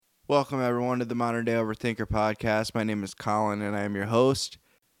Welcome, everyone, to the Modern Day Overthinker podcast. My name is Colin, and I am your host.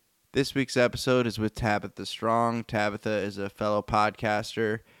 This week's episode is with Tabbatha Strong. Tabbatha is a fellow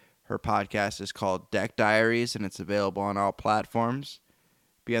podcaster. Her podcast is called Deck Diaries, and it's available on all platforms.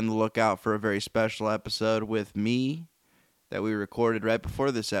 Be on the lookout for a very special episode with me that we recorded right before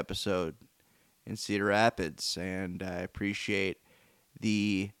this episode in Cedar Rapids, and I appreciate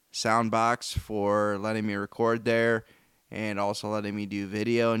the Soundbox for letting me record there and also letting me do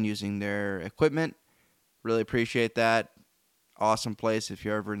video and using their equipment. Really appreciate that. Awesome place if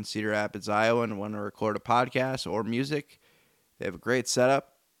you're ever in Cedar Rapids, Iowa and want to record a podcast or music. They have a great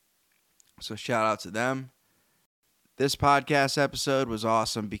setup, so shout out to them. This podcast episode was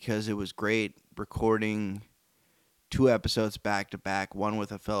awesome because it was great recording 2 episodes back to back, one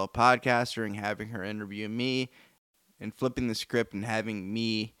with a fellow podcaster and having her interview me, and flipping the script and having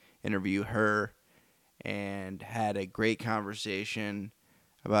me interview her, and had a great conversation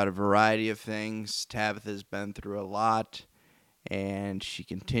about a variety of things. Tabbatha's been through a lot, and she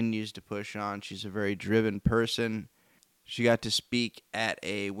continues to push on. She's a very driven person. She got to speak at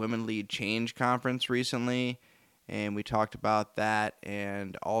a Women Lead Change conference recently, and we talked about that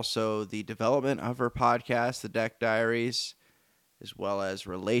and also the development of her podcast, The Deck Diaries, as well as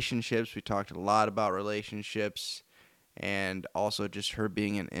relationships. We talked a lot about relationships and also just her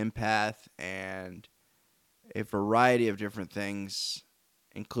being an empath and a variety of different things,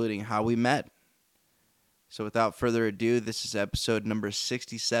 including how we met. So without further ado, this is episode number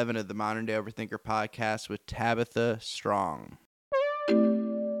 67 of the Modern Day Overthinker podcast with Tabbatha Strong.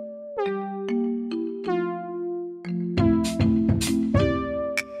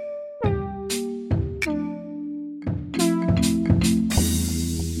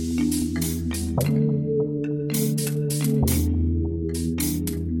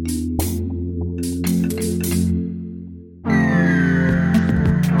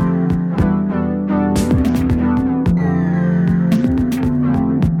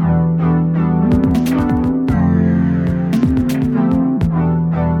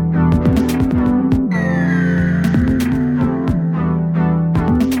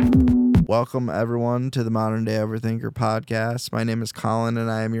 Welcome, everyone, to the Modern Day Overthinker podcast. My name is Colin, and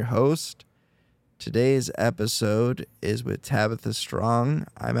I am your host. Today's episode is with Tabbatha Strong.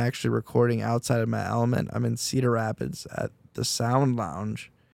 I'm actually recording outside of my element. I'm in Cedar Rapids at the Sound Lounge.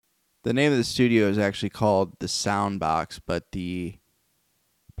 The name of the studio is actually called the Sound Box, but the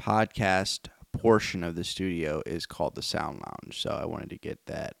podcast portion of the studio is called the Sound Lounge. So I wanted to get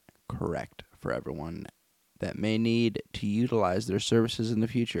that correct for everyone that may need to utilize their services in the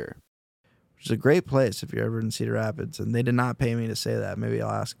future. Which is a great place if you're ever in Cedar Rapids. And they did not pay me to say that. Maybe I'll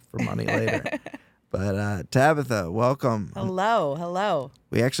ask for money later. But Tabbatha, welcome. Hello.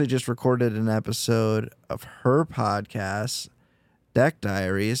 We actually just recorded an episode of her podcast, Deck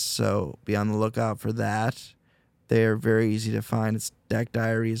Diaries. So be on the lookout for that. They are very easy to find. It's Deck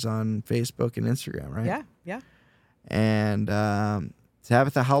Diaries on Facebook and Instagram, right? Yeah. And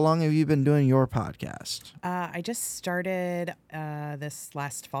Tabbatha, how long have you been doing your podcast? I just started this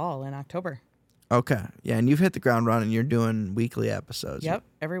last fall in October. Okay. Yeah, and you've hit the ground running. You're doing weekly episodes. Yep,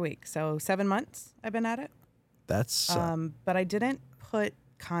 every week. So 7 months I've been at it. That's... but I didn't put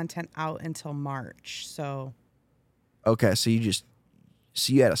content out until March, so... Okay, so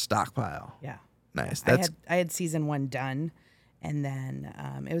you had a stockpile. Yeah. Nice. I had season 1 done, and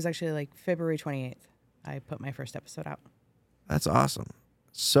then it was actually like February 28th I put my first episode out. That's awesome.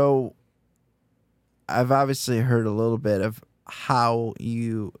 So I've obviously heard a little bit of how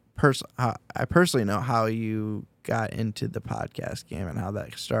you... I personally know how you got into the podcast game and how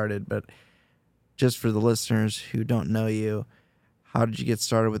that started, but just for the listeners who don't know you, how did you get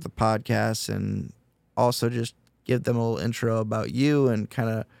started with the podcast? And also just give them a little intro about you and kind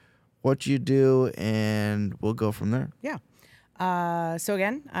of what you do, and we'll go from there. Yeah. So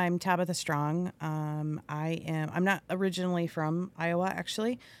again, I'm Tabbatha Strong. I'm not originally from Iowa,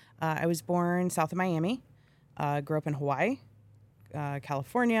 actually. I was born south of Miami, grew up in Hawaii,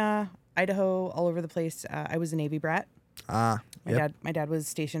 California, Idaho, all over the place. I was a Navy brat. My dad was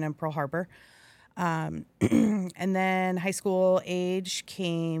stationed in Pearl Harbor. And then high school age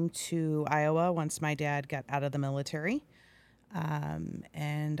came to Iowa once my dad got out of the military.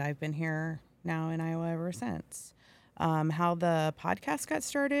 And I've been here now in Iowa ever since. How the podcast got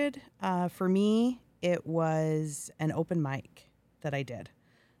started, for me, it was an open mic that I did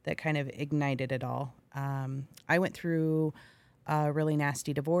that kind of ignited it all. I went through a really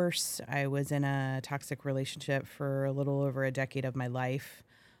nasty divorce. I was in a toxic relationship for a little over a decade of my life.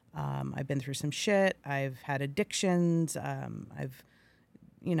 I've been through some shit. I've had addictions. I've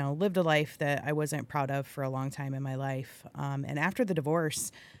lived a life that I wasn't proud of for a long time in my life. And after the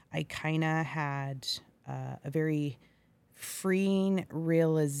divorce, I kind of had a very freeing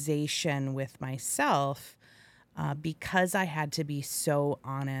realization with myself because I had to be so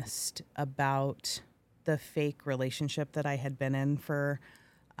honest about the fake relationship that I had been in for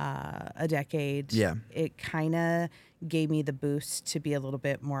a decade. Yeah. It kind of gave me the boost to be a little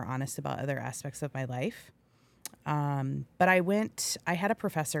bit more honest about other aspects of my life. But I had a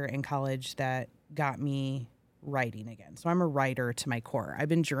professor in college that got me writing again. So I'm a writer to my core. I've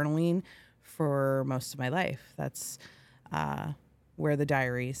been journaling for most of my life. That's where the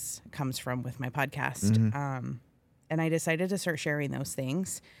diaries comes from with my podcast. And I decided to start sharing those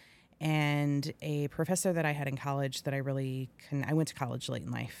things. And a professor that I had in college that I went to college late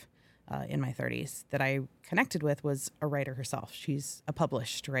in life, in my 30s, that I connected with was a writer herself. She's a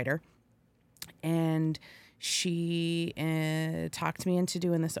published writer. And she talked me into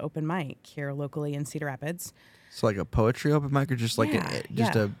doing this open mic here locally in Cedar Rapids. So like a poetry open mic or just like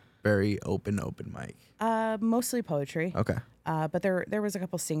Yeah. a very open mic? Mostly poetry. Okay. But there was a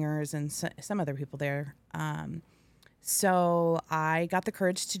couple singers and some other people there. So I got the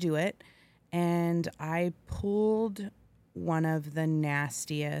courage to do it, and I pulled one of the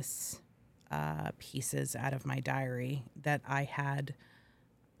nastiest pieces out of my diary that I had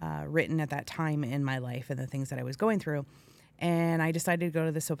written at that time in my life and the things that I was going through. And I decided to go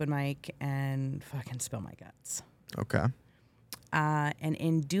to this open mic and fucking spill my guts. Okay. And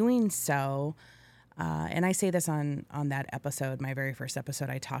in doing so, and I say this on that episode, my very first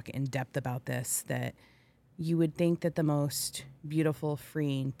episode, I talk in depth about this, that you would think that the most beautiful,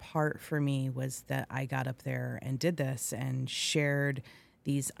 freeing part for me was that I got up there and did this and shared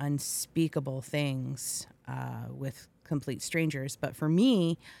these unspeakable things with complete strangers. But for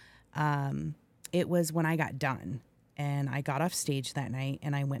me, it was when I got done and I got off stage that night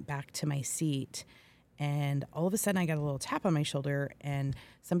and I went back to my seat, and all of a sudden I got a little tap on my shoulder and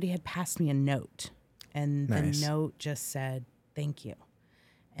somebody had passed me a note, and Nice. the note just said, "Thank you."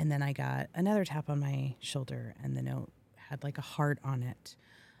 And then I got another tap on my shoulder, and the note had like a heart on it.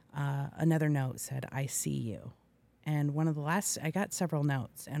 Another note said, "I see you." And I got several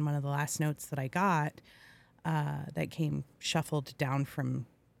notes, and one of the last notes that I got that came shuffled down from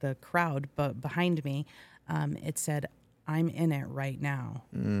the crowd, but behind me, it said, "I'm in it right now.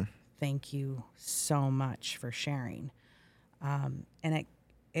 Thank you so much for sharing." And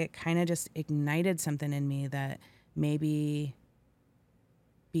it kind of just ignited something in me that maybe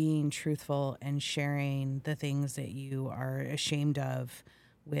being truthful and sharing the things that you are ashamed of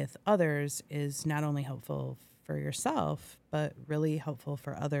with others is not only helpful for yourself, but really helpful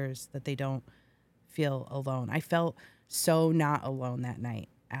for others, that they don't feel alone. I felt so not alone that night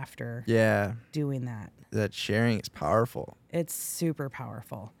after doing that. That sharing is powerful. It's super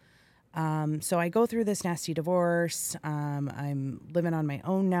powerful. So I go through this nasty divorce. I'm living on my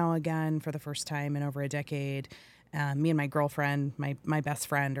own now again for the first time in over a decade. Me and my girlfriend, my best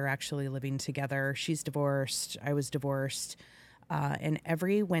friend, are actually living together. She's divorced. I was divorced. And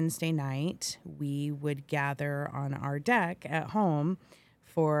every Wednesday night, we would gather on our deck at home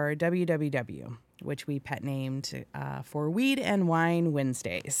for WWW, which we pet named for Weed and Wine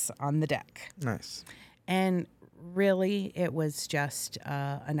Wednesdays on the deck. Nice. And really, it was just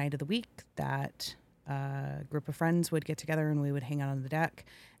a night of the week that a group of friends would get together and we would hang out on the deck.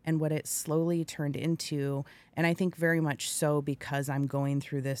 And what it slowly turned into, and I think very much so because I'm going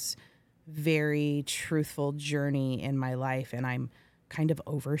through this very truthful journey in my life and I'm kind of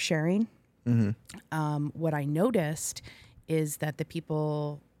oversharing. What I noticed is that the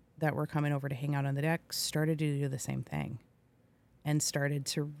people that were coming over to hang out on the deck started to do the same thing and started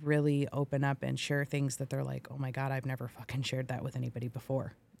to really open up and share things that they're like, "Oh my God, I've never fucking shared that with anybody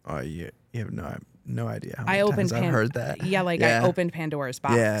before." Oh, you have no idea how many times I've heard that. Yeah, I opened Pandora's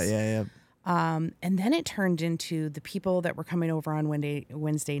box. Yeah. And then it turned into the people that were coming over on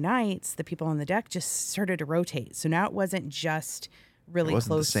Wednesday nights, the people on the deck just started to rotate. So now it wasn't just really close. It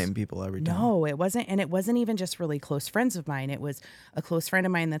wasn't close. the same people every time. No, it wasn't. And it wasn't even just really close friends of mine. It was a close friend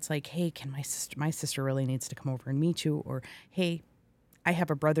of mine that's like, "Hey, can my sister really needs to come over and meet you?" Or, "Hey, I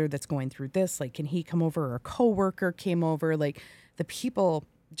have a brother that's going through this. Like, can he come over?" Or a coworker came over. Like, the people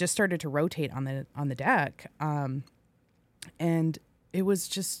just started to rotate on the deck. And it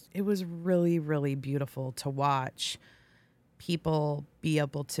was really, really beautiful to watch people be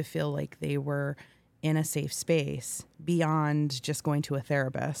able to feel like they were in a safe space beyond just going to a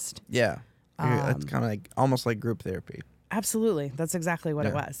therapist. Yeah. It's kind of like almost like group therapy. Absolutely. That's exactly what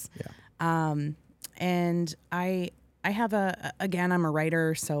it was. Yeah. And I have again, I'm a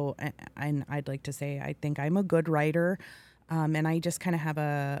writer, so I'd like to say I think I'm a good writer. And I just kind of have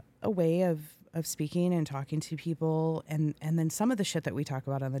a way of speaking and talking to people, and then some of the shit that we talk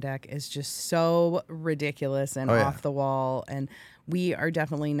about on the deck is just so ridiculous and off the wall, and we are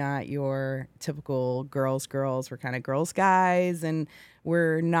definitely not your typical girls. We're kind of girls guys, and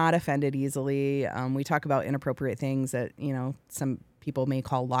we're not offended easily. We talk about inappropriate things that, you know, some people may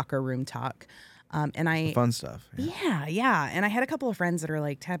call locker room talk. And Some fun stuff. Yeah. And I had a couple of friends that are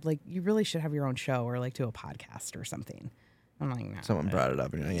like, Tab, like, you really should have your own show or like do a podcast or something. I'm like, nah. Someone brought it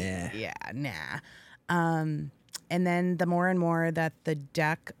up and you're like, Yeah, nah. And then the more and more that the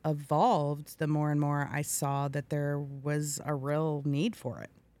deck evolved, the more and more I saw that there was a real need for it.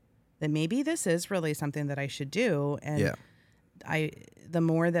 That maybe this is really something that I should do. And the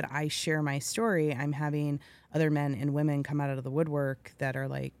more that I share my story, I'm having other men and women come out of the woodwork that are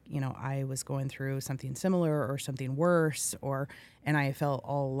like, you know, I was going through something similar or something worse, and I felt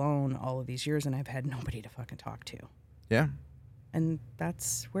all alone all of these years, and I've had nobody to fucking talk to. Yeah. And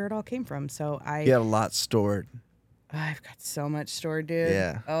that's where it all came from. So you had a lot stored. I've got so much stored, dude.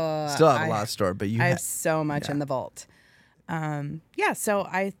 Yeah. Still have a lot stored, but I have so much in the vault. So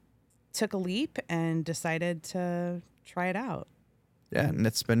I took a leap and decided to try it out. Yeah, and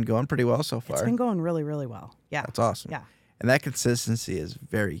it's been going pretty well so far. It's been going really, really well. Yeah. That's awesome. Yeah. And that consistency is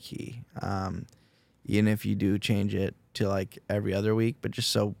very key. Even if you do change it to like every other week, but just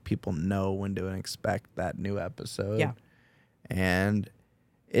so people know when to expect that new episode. Yeah. And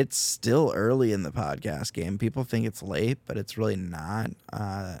it's still early in the podcast game. People think it's late, but it's really not.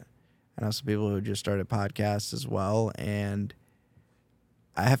 I know some people who just started podcasts as well, and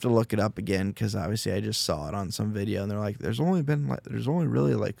I have to look it up again because obviously I just saw it on some video, and they're like, there's only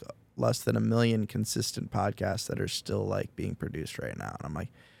really like less than 1 million consistent podcasts that are still like being produced right now. And I'm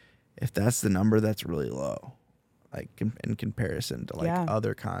like, if that's the number, that's really low, like in comparison to like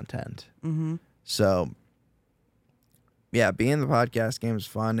other content. Mm-hmm. So yeah, being in the podcast game is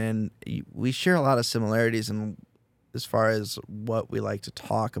fun, and we share a lot of similarities in as far as what we like to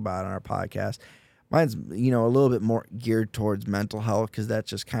talk about on our podcast. Mine's, you know, a little bit more geared towards mental health because that's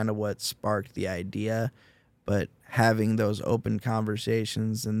just kind of what sparked the idea. But having those open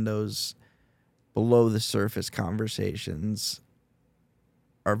conversations and those below the surface conversations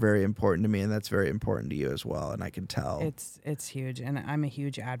are very important to me, and that's very important to you as well. And I can tell it's huge, and I'm a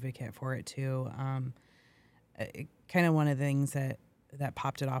huge advocate for it too. Kind of one of the things that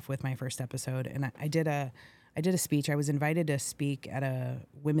popped it off with my first episode, and I did a speech. I was invited to speak at a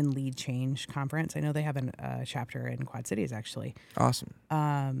Women Lead Change conference. I know they have a chapter in Quad Cities, actually. Awesome.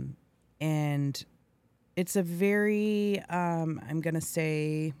 And it's a very, I'm going to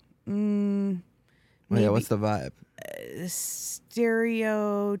say, what's the vibe?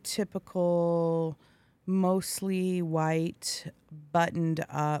 Stereotypical, mostly white, buttoned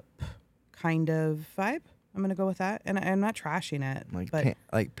up kind of vibe. I'm going to go with that. And I'm not trashing it.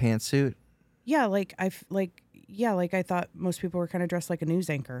 Like pantsuit? Yeah, I thought most people were kind of dressed like a news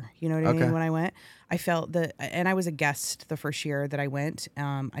anchor. You know what I mean? When I went, I felt that, and I was a guest the first year that I went.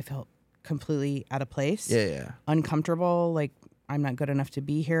 I felt completely out of place. Yeah. Uncomfortable, like I'm not good enough to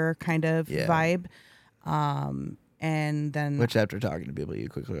be here kind of vibe. And then, which after talking to people, you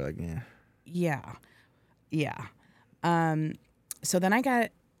quickly are like, yeah. So then I got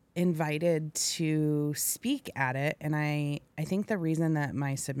invited to speak at it, and I think the reason that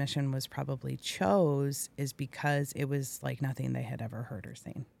my submission was probably chose is because it was like nothing they had ever heard or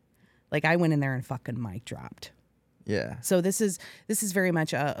seen. Like I went in there and fucking mic dropped. Yeah. So this is very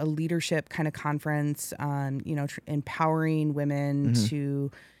much a leadership kind of conference, empowering women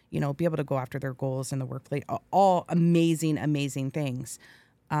to, be able to go after their goals in the workplace. All amazing things.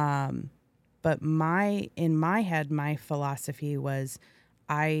 But in my head, my philosophy was,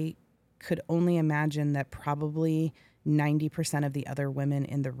 I could only imagine that probably 90% of the other women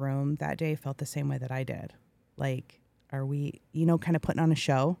in the room that day felt the same way that I did. Like, are we, kind of putting on a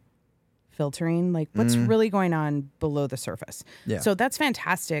show, filtering, like what's really going on below the surface? Yeah. So that's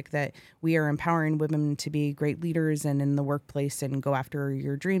fantastic that we are empowering women to be great leaders and in the workplace and go after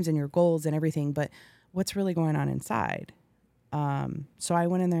your dreams and your goals and everything. But what's really going on inside? So I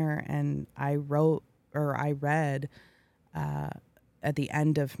went in there and I read, at the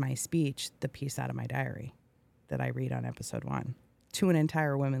end of my speech, the piece out of my diary that I read on episode 1 to an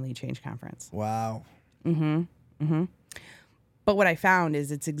entire Women Lead Change conference. Wow. But what I found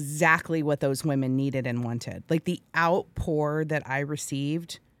is it's exactly what those women needed and wanted. Like the outpour that I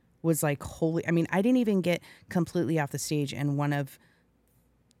received was like holy. I mean, I didn't even get completely off the stage, and one of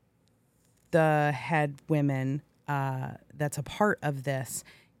the head women that's a part of this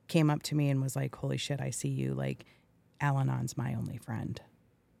came up to me and was like, holy shit, I see you. Like, Al-Anon's my only friend.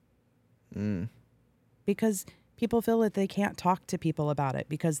 Because people feel that they can't talk to people about it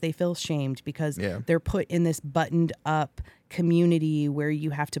because they feel shamed, because Yeah. they're put in this buttoned up community where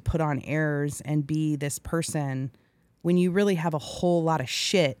you have to put on airs and be this person when you really have a whole lot of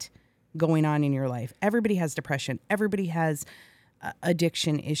shit going on in your life. Everybody has depression. Everybody has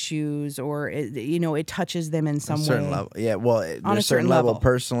addiction issues, or it touches them in some certain way. level. Yeah, well, On a there's certain certain level level.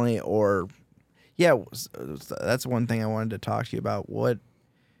 personally, or that's one thing I wanted to talk to you about.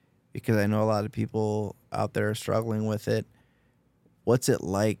 Because I know a lot of people out there are struggling with it. What's it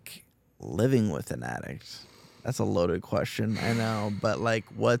like living with an addict? That's a loaded question, I know, but like,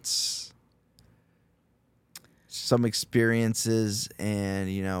 what's some experiences? And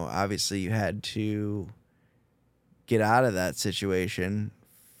obviously you had to get out of that situation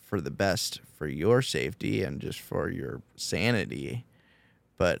for the best, for your safety and just for your sanity.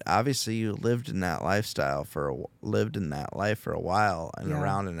 But obviously you lived in that life for a while, and Yeah.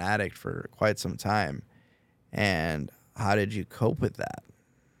 around an addict for quite some time. And how did you cope with that?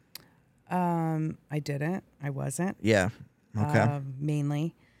 I didn't. I wasn't. Yeah. Okay.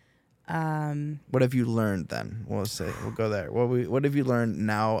 Mainly. What have you learned then? We'll go there. What have you learned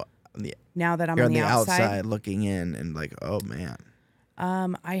now? Now that I'm You're on the outside, looking in and like, oh man.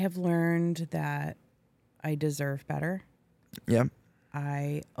 I have learned that I deserve better. Yeah.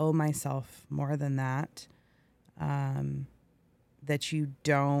 I owe myself more than that. That you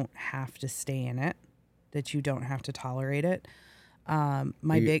don't have to stay in it, that you don't have to tolerate it.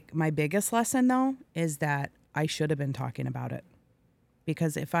 My biggest lesson though is that I should have been talking about it,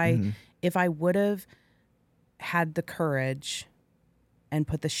 because if I would have had the courage and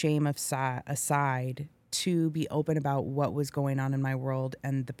put the shame aside to be open about what was going on in my world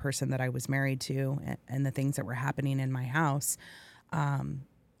and the person that I was married to and the things that were happening in my house,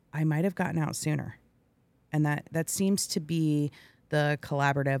 I might have gotten out sooner. And that seems to be the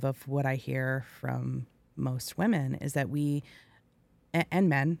collaborative of what I hear from most women, is that and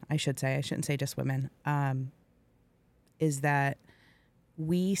men, I should say, I shouldn't say just women, is that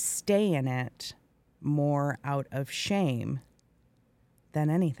we stay in it more out of shame than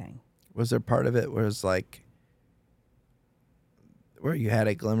anything. Was there part of it where it's like, where you had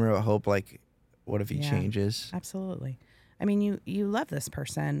a glimmer of hope, like, what if he changes? Absolutely. I mean, you love this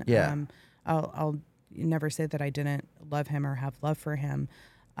person. Yeah. I'll never say that I didn't love him or have love for him.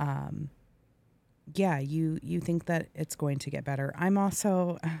 Yeah, you think that it's going to get better.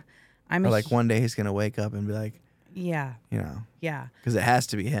 Or like one day he's gonna wake up and be like, yeah, yeah, because it has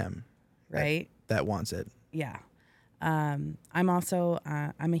to be him, right? That wants it. Yeah. I'm also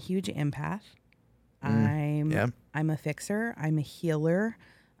I'm a huge empath. I'm a fixer. I'm a healer.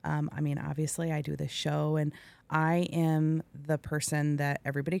 I mean, obviously, I do this show, and I am the person that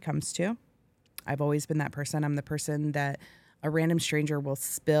everybody comes to. I've always been that person. I'm the person that a random stranger will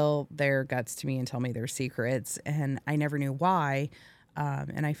spill their guts to me and tell me their secrets, and I never knew why.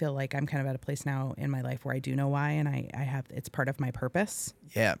 And I feel like I'm kind of at a place now in my life where I do know why, and I have, it's part of my purpose.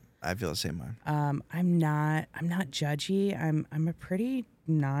 Yeah, I feel the same way. I'm not judgy. I'm a pretty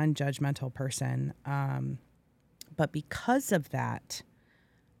non-judgmental person. But because of that,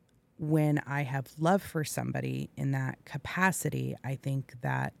 when I have love for somebody in that capacity, I think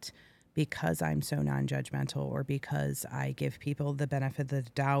that because I'm so non-judgmental, or because I give people the benefit of the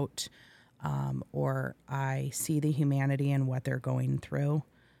doubt, or I see the humanity in what they're going through,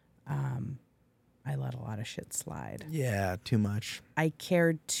 I let a lot of shit slide. Yeah, too much. I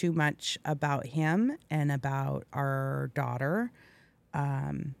cared too much about him and about our daughter,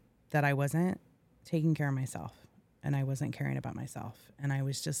 that I wasn't taking care of myself, and I wasn't caring about myself. And I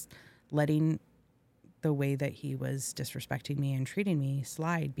was just letting the way that he was disrespecting me and treating me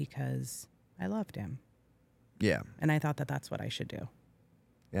slide because I loved him. Yeah. And I thought that that's what I should do.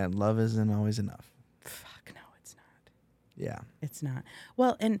 Yeah, love isn't always enough. Fuck no, it's not. Yeah. It's not.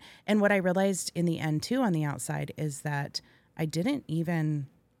 Well, and what I realized in the end too on the outside is that I didn't even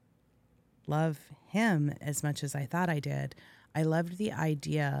love him as much as I thought I did. I loved the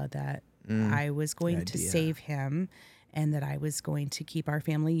idea that I was going to save him and that I was going to keep our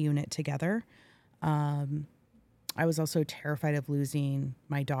family unit together. I was also terrified of losing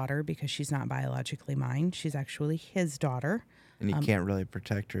my daughter because she's not biologically mine. She's actually his daughter. And you can't really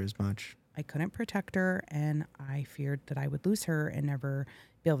protect her as much. I couldn't protect her, and I feared that I would lose her and never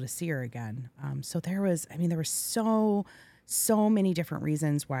be able to see her again. So there were so many different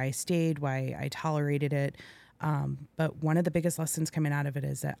reasons why I stayed, why I tolerated it. But one of the biggest lessons coming out of it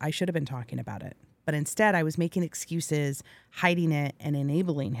is that I should have been talking about it. But instead, I was making excuses, hiding it, and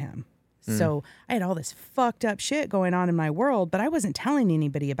enabling him. So I had all this fucked up shit going on in my world, but I wasn't telling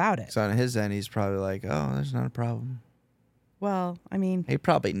anybody about it. So on his end, he's probably like, oh, there's not a problem. Well, I mean, He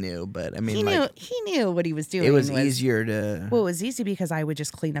probably knew, but I mean, he like, knew what he was doing. it was easier to. Well, it was easy because I would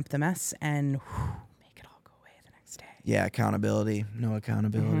just clean up the mess and make it all go away the next day. Yeah, accountability. No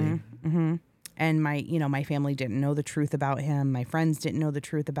accountability. Mm-hmm. And my family didn't know the truth about him. My friends didn't know the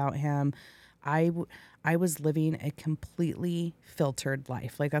truth about him. I was living a completely filtered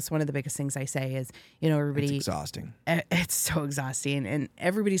life. Like, that's one of the biggest things I say is, everybody. It's exhausting. It's so exhausting. And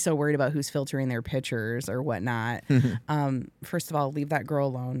everybody's so worried about who's filtering their pictures or whatnot. First of all, leave that girl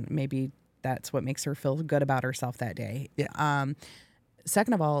alone. Maybe that's what makes her feel good about herself that day. Yeah.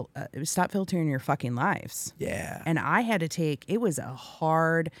 Second of all, stop filtering your fucking lives. Yeah. And I had to it was a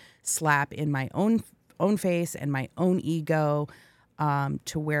hard slap in my own face and my own ego,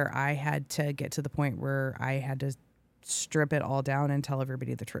 to where I had to get to the point where I had to strip it all down and tell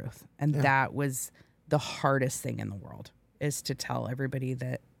everybody the truth. And that was the hardest thing in the world, is to tell everybody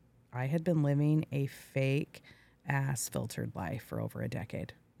that I had been living a fake ass filtered life for over a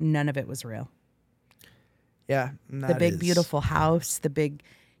decade. None of it was real. Yeah. The big, beautiful house, the big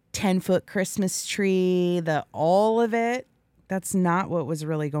 10-foot Christmas tree, all of it, that's not what was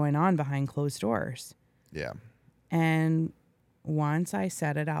really going on behind closed doors. Yeah. And once I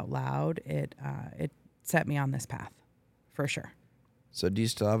said it out loud, it set me on this path, for sure. So do you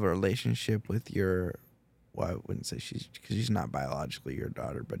still have a relationship with your, well, I wouldn't say because she's not biologically your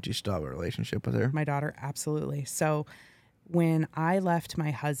daughter, but do you still have a relationship with her? My daughter, absolutely. So when I left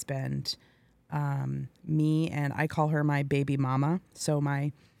my husband, I call her my baby mama. So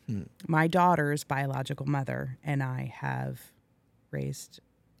my daughter's biological mother and I have raised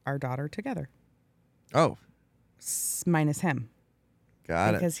our daughter together. Oh. Minus him.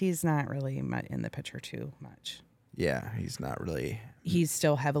 Got it. Because he's not really in the picture too much. Yeah, he's not really. He's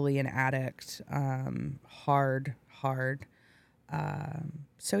still heavily an addict, hard.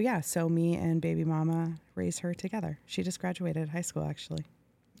 So me and baby mama raised her together. She just graduated high school, actually.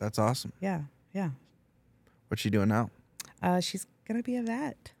 That's awesome. Yeah. What's she doing now? She's going to be a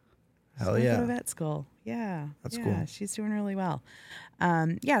vet. Hell She's yeah. Go to vet school. Yeah. That's cool. She's doing really well.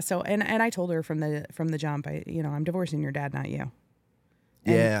 So, and I told her from the jump, I'm divorcing your dad, not you.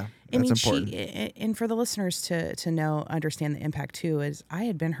 And, that's important. And for the listeners to understand the impact too, is I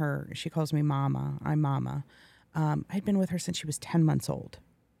had been she calls me mama. I'm mama. I'd been with her since she was 10 months old.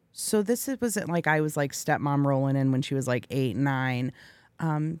 So this wasn't like I was like stepmom rolling in when she was like 8, 9.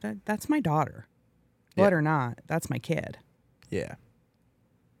 That's my daughter. Blood or not, that's my kid. Yeah.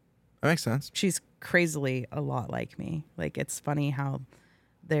 That makes sense. She's crazily a lot like me. Like, it's funny how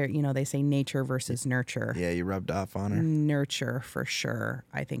they say nature versus nurture. Yeah, you rubbed off on her. Nurture, for sure,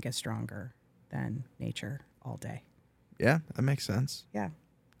 I think is stronger than nature all day. Yeah, that makes sense. Yeah.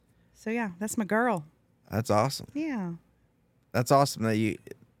 So yeah, that's my girl. That's awesome. Yeah. That's awesome that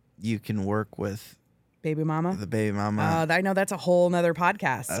you can work with baby mama. The baby mama. I know that's a whole nother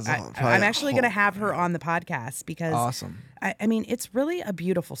podcast. I'm actually going to have her on the podcast because awesome. I mean, it's really a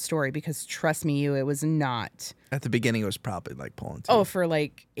beautiful story because trust me, it was not. At the beginning, it was probably like pulling teeth. Oh, for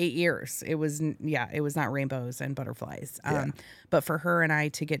like 8 years. It was not rainbows and butterflies. But for her and I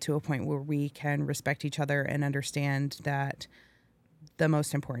to get to a point where we can respect each other and understand that the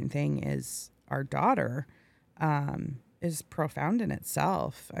most important thing is our daughter is profound in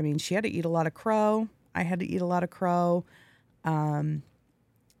itself. I mean, she had to eat a lot of crow. I had to eat a lot of crow. And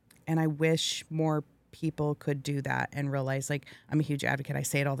I wish more people could do that and realize, like, I'm a huge advocate. I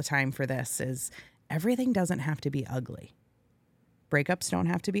say it all the time for this, is everything doesn't have to be ugly. Breakups don't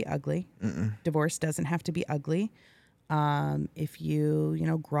have to be ugly. Divorce doesn't have to be ugly. If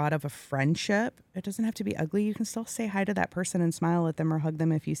you grow out of a friendship, it doesn't have to be ugly. You can still say hi to that person and smile at them or hug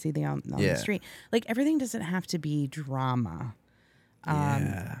them if you see them on the street. Like, everything doesn't have to be drama.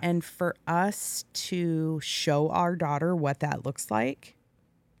 And for us to show our daughter what that looks like,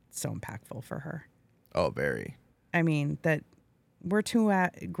 it's so impactful for her. Oh, very. I mean, that we're two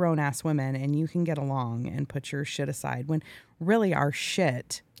grown-ass women and you can get along and put your shit aside when really our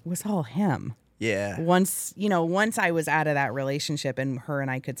shit was all him. Yeah. Once I was out of that relationship and her and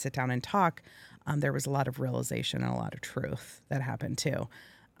I could sit down and talk, there was a lot of realization and a lot of truth that happened too.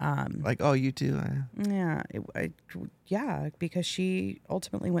 Like, oh, you too? Because she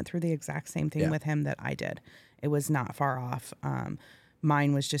ultimately went through the exact same thing with him that I did. It was not far off.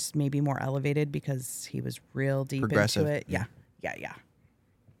 Mine was just maybe more elevated because he was real deep into it. Yeah.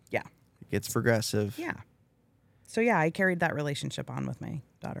 It gets progressive. Yeah. So yeah, I carried that relationship on with my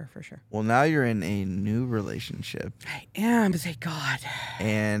daughter for sure. Well, now you're in a new relationship. I am, thank God.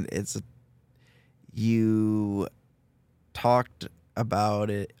 And you talked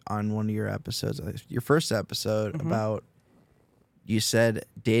about it on one of your episodes, your first episode, about, you said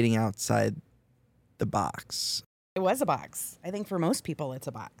dating outside the box. It was a box. I think for most people, it's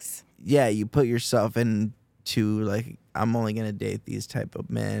a box. Yeah, you put yourself into like, I'm only gonna date these type of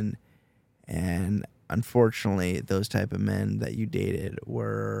men, and unfortunately, those type of men that you dated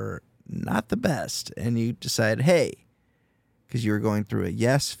were not the best, and you decided, hey, because you were going through a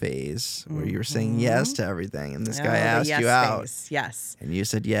yes phase where you were saying yes to everything, and this guy asked you out, yes, and you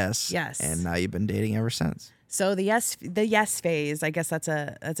said yes, yes, and now you've been dating ever since. So the yes phase, I guess that's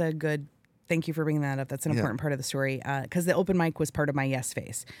a good. Thank you for bringing that up. That's an important part of the story because the open mic was part of my yes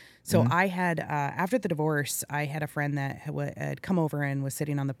phase. So I had after the divorce, I had a friend that had come over and was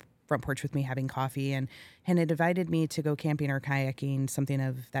sitting on the front porch with me having coffee and had invited me to go camping or kayaking, something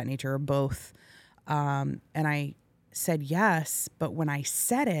of that nature, or both. And I said yes, but when I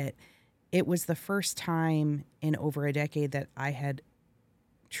said it, it was the first time in over a decade that I had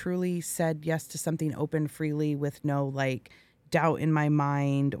truly said yes to something open, freely, with no like doubt in my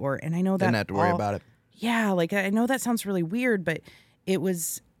mind, and I know that didn't have to worry about it. Yeah, like I know that sounds really weird, but it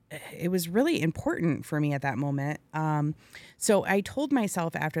was really important for me at that moment. So I told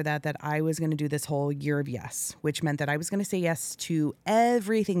myself after that I was going to do this whole year of yes, which meant that I was going to say yes to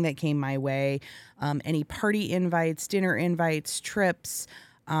everything that came my way, any party invites, dinner invites, trips.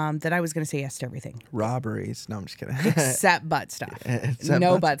 That I was going to say yes to everything. Robberies. No, I'm just kidding. Except butt stuff.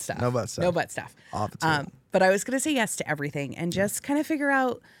 No butt stuff. No butt stuff. No butt stuff. Off the table. But I was going to say yes to everything and just kind of figure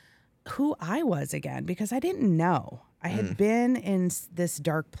out who I was again, because I didn't know. I had been in this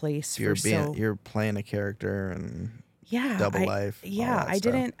dark place you're playing a character and double life. Yeah, I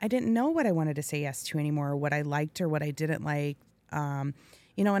didn't know what I wanted to say yes to anymore, what I liked or what I didn't like. And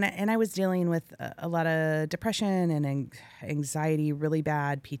I was dealing with a lot of depression and anxiety, really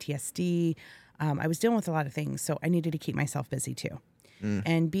bad PTSD. I was dealing with a lot of things, so I needed to keep myself busy too.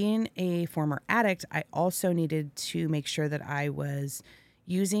 And being a former addict, I also needed to make sure that I was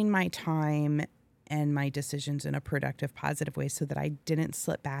using my time and my decisions in a productive, positive way so that I didn't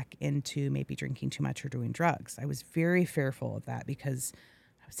slip back into maybe drinking too much or doing drugs. I was very fearful of that because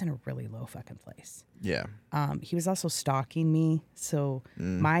I was in a really low fucking place. Yeah. He was also stalking me. So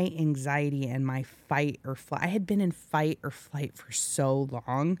my anxiety and my fight or flight, I had been in fight or flight for so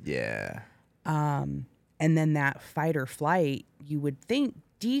long. Yeah. And then that fight or flight, you would think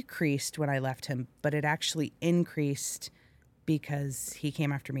decreased when I left him, but it actually increased because he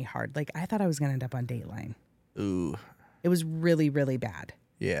came after me hard. Like I thought I was going to end up on Dateline. Ooh. It was really, really bad.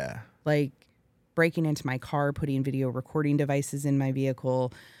 Yeah. Like breaking into my car, putting video recording devices in my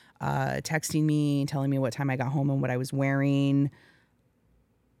vehicle, texting me, telling me what time I got home and what I was wearing.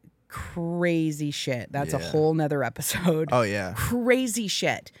 Crazy shit. That's a whole nother episode. Oh, yeah. Crazy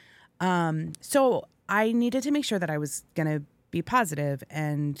shit. So I needed to make sure that I was going to be positive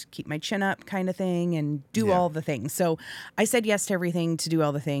and keep my chin up kind of thing and do all the things. So I said yes to everything to do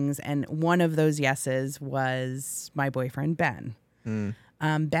all the things. And one of those yeses was my boyfriend, Ben.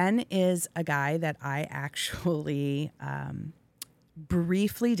 Ben is a guy that I actually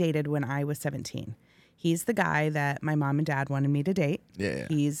briefly dated when I was 17. He's the guy that my mom and dad wanted me to date. Yeah.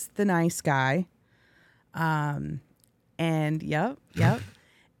 He's the nice guy. And yep.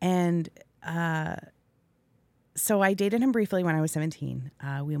 And so I dated him briefly when I was 17.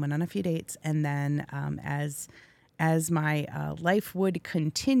 We went on a few dates, and then as my life would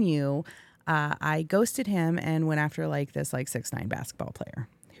continue, I ghosted him and went after this 6'9" basketball player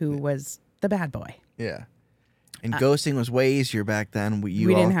who was the bad boy. Yeah. And ghosting was way easier back then. We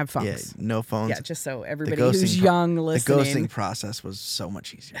didn't have phones. Yeah, no phones. Yeah, just so everybody who's young listening. The ghosting process was so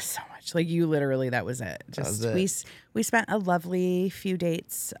much easier. So much. You literally, that was it. We spent a lovely few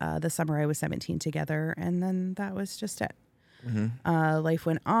dates the summer I was 17 together, and then that was just it. Life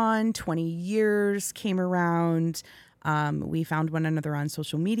went on. 20 years came around. We found one another on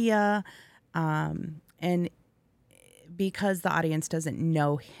social media. And because the audience doesn't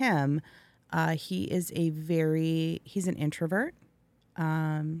know him, he's an introvert,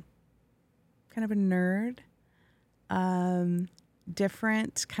 kind of a nerd,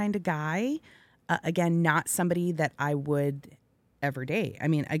 different kind of guy. Again, not somebody that I would ever date. I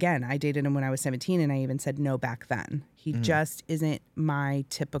mean, again, I dated him when I was 17 and I even said no back then. He just isn't my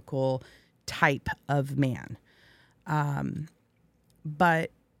typical type of man.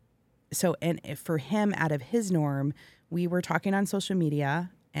 But so, and for him, out of his norm, we were talking on social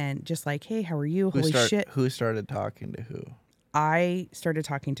media and just like, hey, how are you? Holy shit. Who started talking to who? I started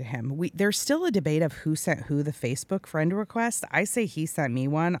talking to him. There's still a debate of who sent who the Facebook friend request. I say he sent me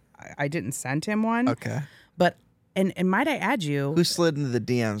one. I didn't send him one. Okay. But, and might I add you? Who slid into the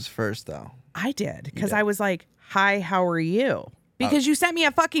DMs first, though? I did. Because I was like, hi, how are you? Because you sent me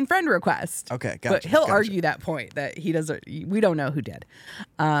a fucking friend request. Okay, gotcha. But he'll argue that point that he doesn't, we don't know who did.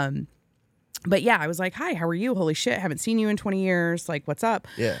 But yeah, I was like, "Hi, how are you? Holy shit, haven't seen you in 20 years. Like, what's up?"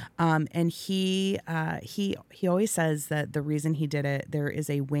 Yeah. And he always says that the reason he did it, there is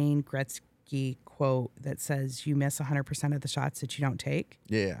a Wayne Gretzky quote that says, "You miss 100% of the shots that you don't take."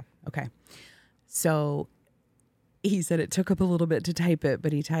 Yeah. Okay. So he said it took up a little bit to type it,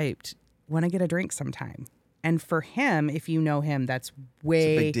 but he typed, "Want to get a drink sometime?" And for him, if you know him, that's It's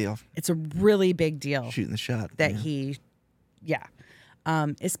a big deal. It's a really big deal Shooting the shot. that yeah. yeah.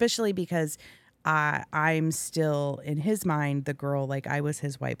 Especially because I'm still in his mind the girl, like I was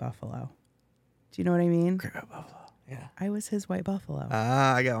his white buffalo. Do you know what I mean? Great White Buffalo. Yeah. I was his white buffalo.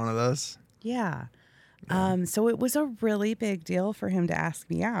 I got one of those. Yeah. So it was a really big deal for him to ask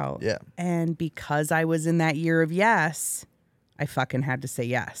me out. Yeah. And because I was in that year of yes, I fucking had to say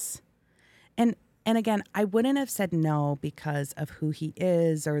yes. And again, I wouldn't have said no because of who he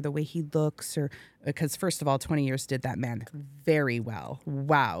is or the way he looks, or because first of all, 20 years did that man very well.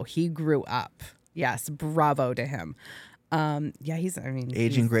 Wow, he grew up. Yes, bravo to him. Yeah,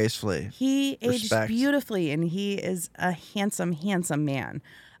 Aging gracefully. He aged Respect. beautifully, and he is a handsome, handsome man.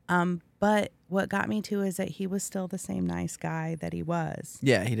 But what got me to is that he was still the same nice guy that he was.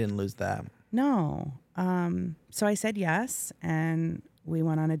 Yeah, he didn't lose that. No. So I said yes, and we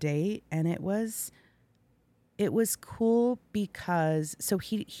went on a date, and it was cool because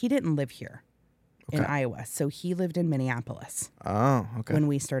he didn't live here in Iowa. So he lived in Minneapolis. Oh, okay. When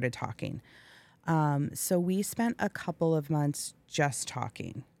we started talking. So we spent a couple of months just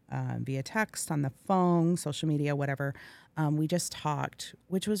talking via text, on the phone, social media, whatever. We just talked,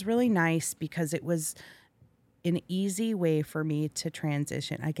 which was really nice because it was an easy way for me to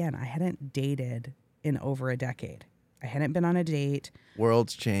transition. Again, I hadn't dated in over a decade. I hadn't been on a date.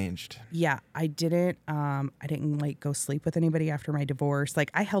 World's changed. Yeah, I didn't like go sleep with anybody after my divorce.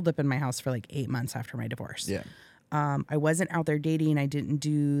 Like I held up in my house for like 8 months after my divorce. Yeah. I wasn't out there dating. I didn't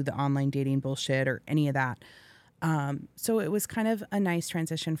do the online dating bullshit or any of that. So it was kind of a nice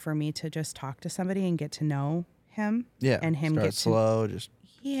transition for me to just talk to somebody and get to know him. Yeah. And him Start get slow,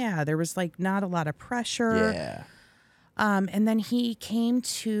 yeah, there was like not a lot of pressure. Yeah. And then he came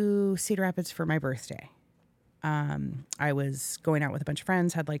to Cedar Rapids for my birthday. I was going out with a bunch of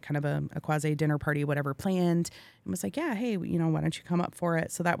friends, had like kind of a quasi dinner party, whatever planned, and was like, yeah, hey, why don't you come up for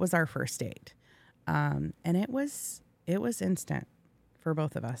it? So that was our first date. And it was instant for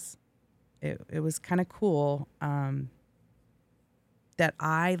both of us. It was kind of cool, that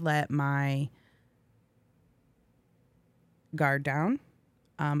I let my guard down.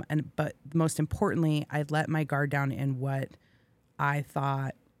 But most importantly, I let my guard down in what I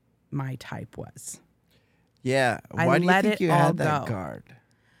thought my type was. Yeah. Why do you think you had that guard?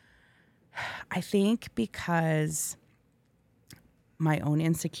 I think because my own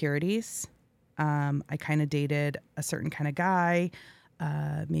insecurities. I kind of dated a certain kind of guy,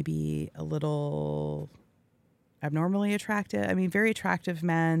 maybe a little abnormally attractive. I mean, very attractive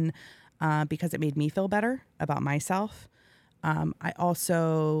men, because it made me feel better about myself. I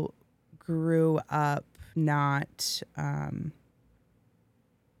also grew up not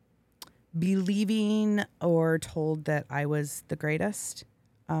believing or told that I was the greatest.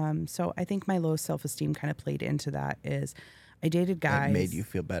 So I think my low self-esteem kind of played into that. Is I dated guys that made you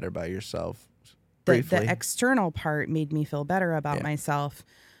feel better about yourself. The external part made me feel better about myself.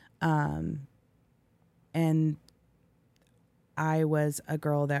 And I was a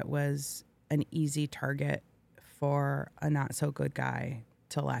girl that was an easy target for a not so good guy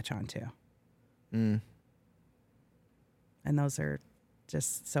to latch onto. Mm. And those are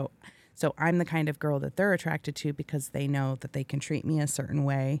just so I'm the kind of girl that they're attracted to because they know that they can treat me a certain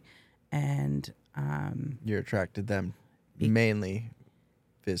way. And you're attracted to them mainly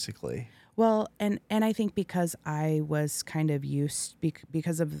physically. Well, and I think because I was kind of used,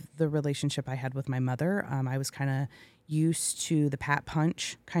 because of the relationship I had with my mother, I was kind of used to the pat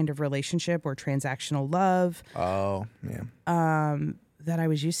punch kind of relationship or transactional love. Oh, yeah. That I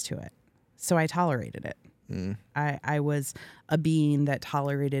was used to it. So I tolerated it. Mm. I was a being that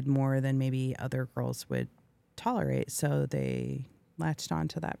tolerated more than maybe other girls would tolerate. So they latched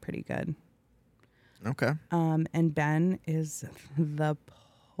onto that pretty good. Okay. And Ben is the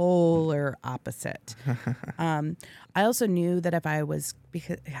polar opposite. I also knew that if I was,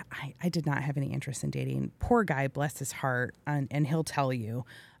 because I did not have any interest in dating. Poor guy, bless his heart, and he'll tell you.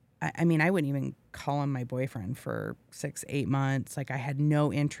 I mean, I wouldn't even call him my boyfriend for 6-8 months. Like I had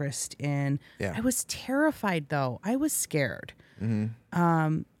no interest in. Yeah. I was terrified though. I was scared.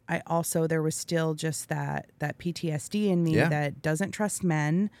 Mm-hmm. I also, there was still just that PTSD in me that doesn't trust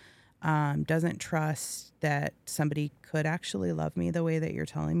men. Doesn't trust that somebody could actually love me the way that you're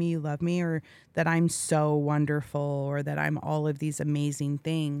telling me you love me, or that I'm so wonderful, or that I'm all of these amazing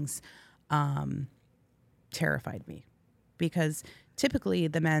things. terrified me, because typically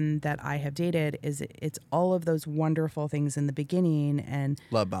the men that I have dated it's all of those wonderful things in the beginning and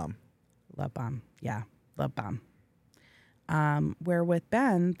Love bomb. Yeah, love bomb. Where with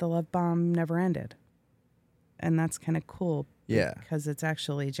Ben, the love bomb never ended, and that's kind of cool. Yeah, because it's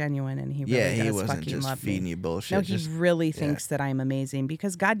actually genuine, and he really does he wasn't fucking just love feeding me. you bullshit. No, he really thinks that I'm amazing,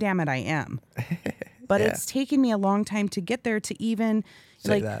 because God damn it, I am. But it's taken me a long time to get there, to even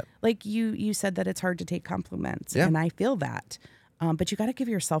say that. Like you said that it's hard to take compliments, Yeah. and I feel that. But you got to give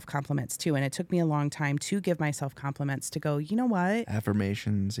yourself compliments too, and it took me a long time to give myself compliments, to go, you know what,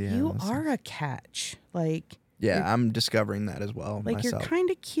 Affirmations. Yeah, you are a catch. Like, yeah, I'm discovering that as well. like myself. You're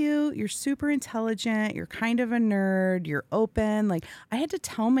kind of cute, you're super intelligent, you're kind of a nerd, you're open. Like, I had to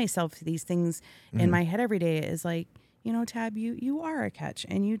tell myself these things in my head every day. Is like, you know, Tab, you are a catch,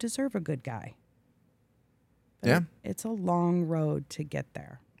 and you deserve a good guy. But it's a long road to get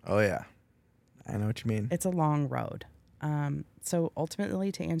there. Oh yeah, I know what you mean. It's a long road. So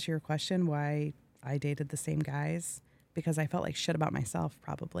ultimately, to answer your question, why I dated the same guys, because I felt like shit about myself,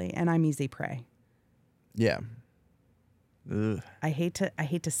 probably, and I'm easy prey. Yeah. Ugh. I hate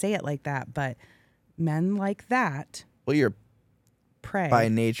to say it like that, but men like that. Well, you're prey. By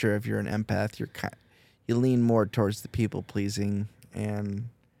nature, if you're an empath, you lean more towards the people pleasing, and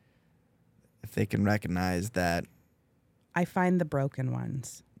if they can recognize that, I find the broken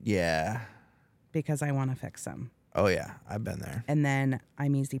ones. Yeah. Because I want to fix them. Oh yeah, I've been there. And then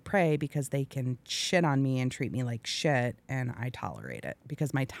I'm easy prey, because they can shit on me and treat me like shit, and I tolerate it,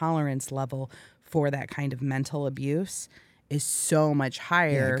 because my tolerance level for that kind of mental abuse is so much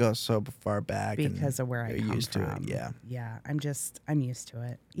higher. Yeah, it goes so far back because of where I come used from. To it. Yeah. Yeah, I'm used to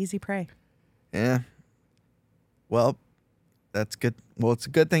it. Easy prey. Yeah. Well, that's good. Well, it's a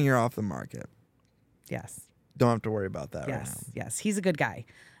good thing you're off the market. Yes. Don't have to worry about that right now. Yes, he's a good guy.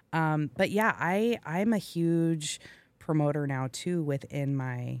 But yeah, I'm a huge promoter now too within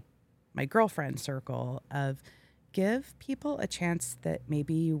my girlfriend circle of give people a chance that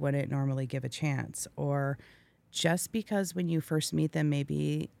maybe you wouldn't normally give a chance, or just because when you first meet them,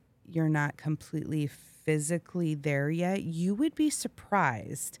 maybe you're not completely physically there yet. You would be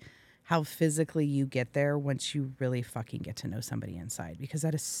surprised how physically you get there once you really fucking get to know somebody inside, because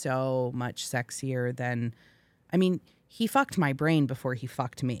that is so much sexier than, I mean, he fucked my brain before he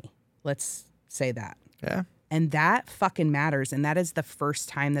fucked me. Let's say that. Yeah. And that fucking matters. And that is the first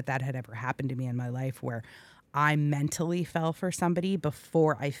time that had ever happened to me in my life, where I mentally fell for somebody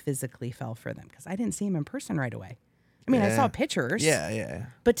before I physically fell for them, because I didn't see him in person right away. I mean, I saw pictures. Yeah.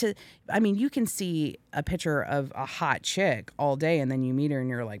 But you can see a picture of a hot chick all day, and then you meet her and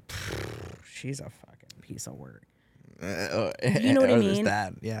you're like, she's a fucking piece of work. You know what I mean?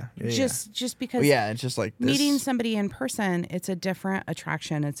 That. Yeah. Just because. It's just like this. Meeting somebody in person, it's a different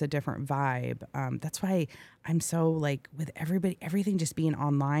attraction. It's a different vibe. That's why I'm so like with everybody, everything just being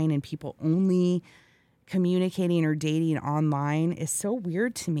online and people only communicating or dating online is so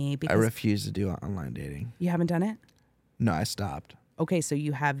weird to me. Because I refuse to do online dating. You haven't done it? No, I stopped. Okay, so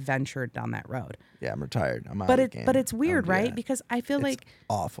you have ventured down that road. Yeah, I'm retired. I'm out but of the game. But it's weird, right? Because I feel like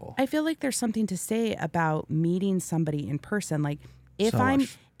awful. I feel like there's something to say about meeting somebody in person. Like if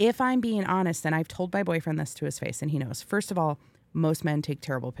I'm being honest, and I've told my boyfriend this to his face, and he knows. First of all, most men take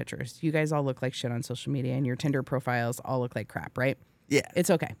terrible pictures. You guys all look like shit on social media, and your Tinder profiles all look like crap, right? Yeah,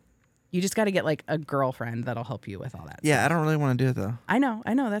 it's okay. You just got to get like a girlfriend that'll help you with all that. Yeah, stuff. I don't really want to do it though. I know,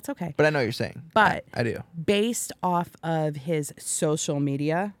 that's okay. But I know what you're saying. But I do. Based off of his social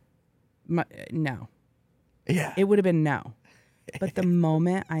media, no. Yeah. It would have been no. But the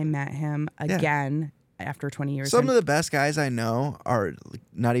moment I met him again after 20 years. Some of the best guys I know are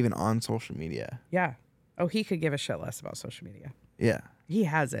not even on social media. Yeah. Oh, he could give a shit less about social media. Yeah. He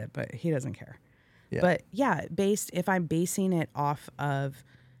has it, but he doesn't care. Yeah. But yeah, if I'm basing it off of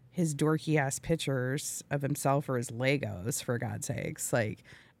his dorky ass pictures of himself or his Legos, for God's sakes, like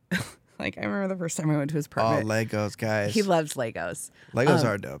I remember the first time I went to his apartment. Oh, Legos, guys. He loves Legos. Legos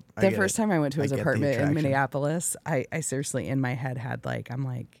are dope. The first time I went to his apartment in Minneapolis, I seriously in my head had I'm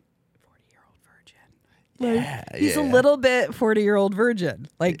like 40-year-old virgin. He's a little bit 40-year-old virgin.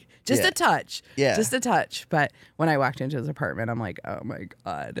 Just a touch. Yeah. Just a touch. But when I walked into his apartment, I'm like, oh my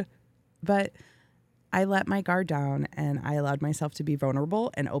God. But I let my guard down and I allowed myself to be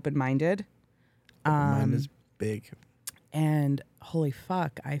vulnerable and open-minded. Open-minded is big. And holy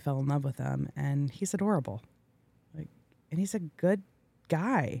fuck, I fell in love with him, and he's adorable. And he's a good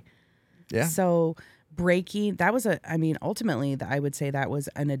guy. Yeah. So ultimately I would say that was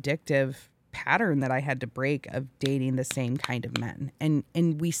an addictive pattern that I had to break, of dating the same kind of men.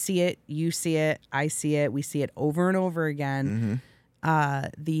 And we see it, you see it, I see it, we see it over and over again.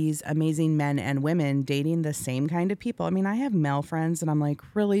 these amazing men and women dating the same kind of people. I mean, I have male friends, and I'm like,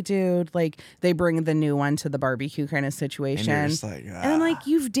 really, dude? Like, they bring the new one to the barbecue kind of situation. And you're just like, And I'm like,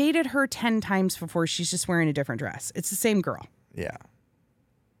 you've dated her 10 times before. She's just wearing a different dress. It's the same girl. Yeah.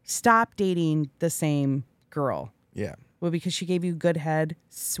 Stop dating the same girl. Yeah. Well, because she gave you good head,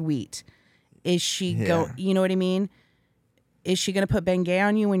 sweet. Is she Yeah. you know what I mean? Is she going to put Bengay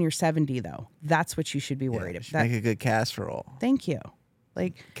on you when you're 70, though? That's what you should be worried about. Make a good casserole. Thank you.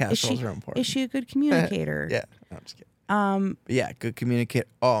 Like, Casseroles are important. Is she a good communicator? Yeah. No, I'm just kidding. But yeah, good communicate.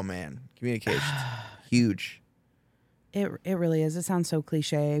 Oh, man. Communication's huge. It really is. It sounds so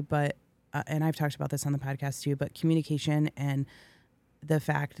cliche, but, and I've talked about this on the podcast too, but communication and the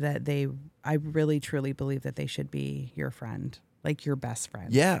fact that I really truly believe that they should be your friend. Like your best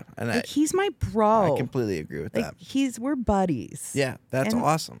friend. Yeah. And like he's my bro. I completely agree with that. We're buddies. Yeah. That's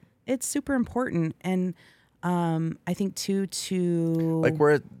awesome. It's super important. And I think too, like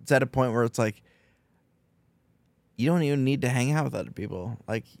it's at a point where it's like, you don't even need to hang out with other people.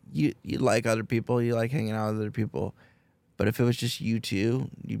 Like you like other people, you like hanging out with other people. But if it was just you two,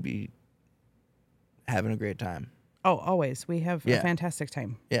 you'd be having a great time. Oh, always. We have a fantastic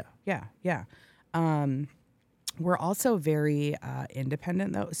time. Yeah. Yeah. Yeah. We're also very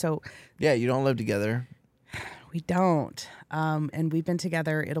independent, though. So yeah, you don't live together. We don't. And we've been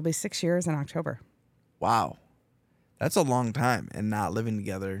together. It'll be 6 years in October. Wow, that's a long time, and not living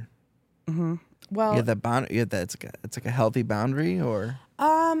together. Mm-hmm. Well, you have that boundary. You have that. It's like a healthy boundary, or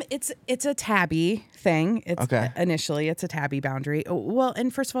it's a tabby thing. It's okay. Initially, it's a tabby boundary. Well,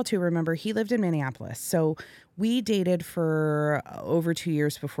 and first of all, too, remember he lived in Minneapolis, so we dated for over 2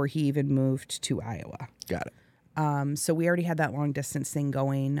 years before he even moved to Iowa. Got it. So we already had that long distance thing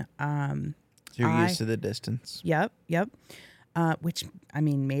going. So you're used to the distance. Yep. Which, I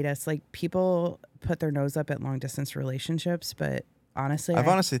mean, made us, like, people put their nose up at long distance relationships, but honestly, I've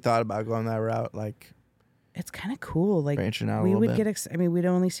honestly thought about going that route. Like, it's kind of cool. Like, branching out we a would little get, I mean, we'd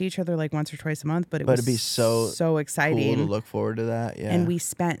only see each other like once or twice a month, but it'd be so exciting. Cool to look forward to that. Yeah. And we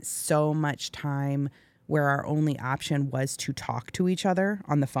spent so much time where our only option was to talk to each other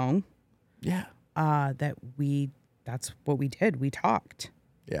on the phone. Yeah. That's what we did. We talked.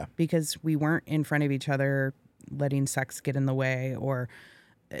 Yeah. Because we weren't in front of each other letting sex get in the way or,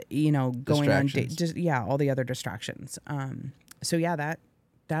 going on just all the other distractions. So yeah,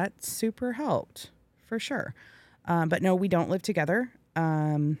 that super helped for sure. But no, we don't live together.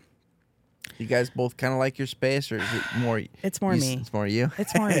 You guys both kind of like your space, or is it more? It's more me. It's more you.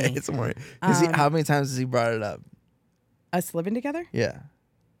 It's more me. It's more. How many times has he brought it up? Us living together? Yeah.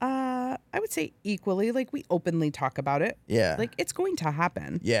 I would say equally. Like, we openly talk about it. Yeah. Like, it's going to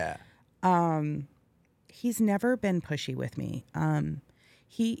happen. Yeah. He's never been pushy with me.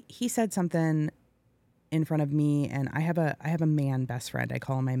 He said something in front of me, and I have a man best friend. I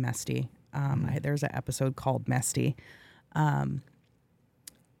call him my Mesty. There's an episode called Mesty. And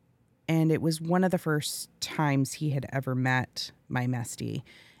it was one of the first times he had ever met my Mesty.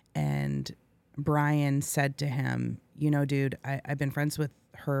 And Brian said to him, dude, I've been friends with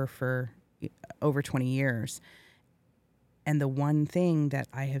her for over 20 years. And the one thing that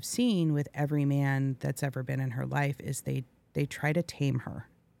I have seen with every man that's ever been in her life is they try to tame her,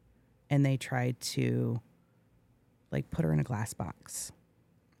 and they try to, like, put her in a glass box.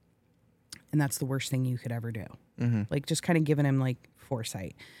 And that's the worst thing you could ever do. Mm-hmm. Like, just kind of giving him, like,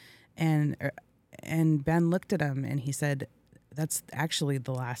 foresight. And Ben looked at him and he said, that's actually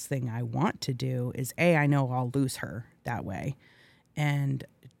the last thing I want to do is I know I'll lose her that way. And,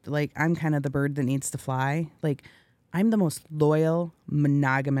 like, I'm kind of the bird that needs to fly. Like, I'm the most loyal,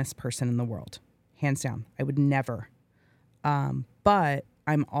 monogamous person in the world. Hands down. I would never. But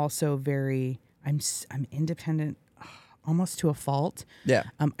I'm also I'm independent almost to a fault. Yeah.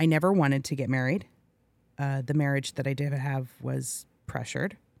 I never wanted to get married. The marriage that I did have was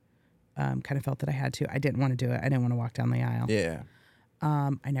pressured. Kind of felt that I had to. I didn't want to do it. I didn't want to walk down the aisle. Yeah.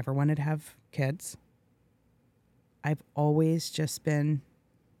 I never wanted to have kids. I've always just been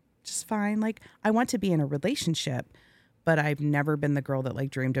just fine. Like, I want to be in a relationship, but I've never been the girl that, like,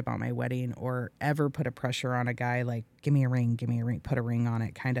 dreamed about my wedding or ever put a pressure on a guy like, give me a ring, put a ring on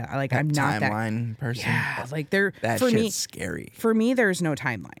it. Kind of like, I'm not that timeline person. Yeah, like, that for shit's me, scary. For me, there's no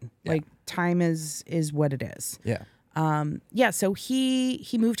timeline. Yeah. Like, time is what it is. Yeah. So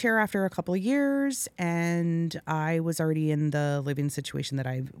he moved here after a couple of years, and I was already in the living situation that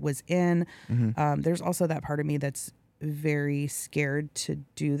I was in. Mm-hmm. There's also that part of me that's very scared to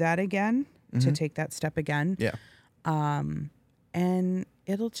do that again, to take that step again. Yeah. And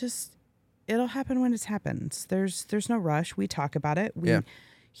it'll happen when it happens. There's no rush. We talk about it.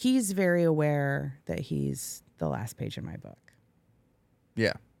 He's very aware that he's the last page in my book.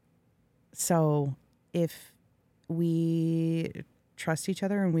 Yeah. So if we trust each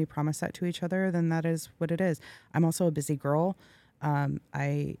other and we promise that to each other, then that is what it is. I'm also a busy girl.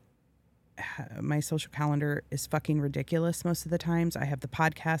 My social calendar is fucking ridiculous most of the times. I have the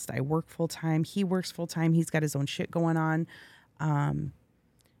podcast. I work full time. He works full time. He's got his own shit going on.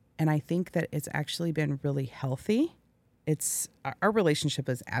 And I think that it's actually been really healthy. Our relationship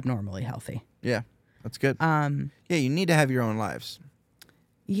is abnormally healthy. Yeah. That's good. Yeah, you need to have your own lives.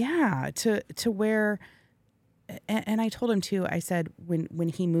 Yeah, to where, and I told him too, I said when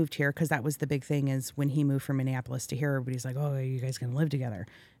he moved here, because that was the big thing, is when he moved from Minneapolis to here, everybody's like, oh, are you guys going to live together?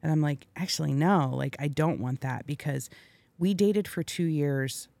 And I'm like, actually, no, like, I don't want that, because we dated for 2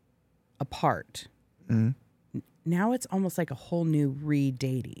 years apart. Mm-hmm. Now it's almost like a whole new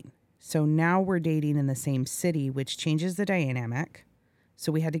re-dating. So now we're dating in the same city, which changes the dynamic.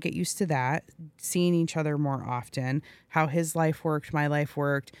 So we had to get used to that, seeing each other more often, how his life worked, my life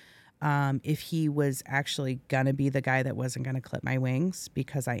worked. If he was actually going to be the guy that wasn't going to clip my wings,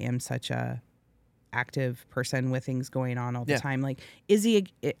 because I am such a active person with things going on all the time. Like, is he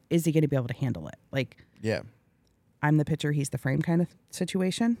going to be able to handle it? Like, yeah, I'm the pitcher, he's the frame kind of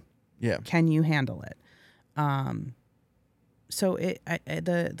situation. Yeah. Can you handle it? So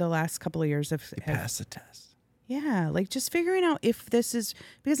the last couple of years have passed the test. Yeah, like just figuring out if this is,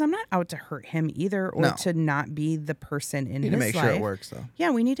 because I'm not out to hurt him either, or to not be the person in his life. Need to make sure it works, though. Yeah,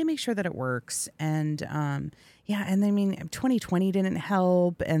 we need to make sure that it works. And yeah, and I mean, 2020 didn't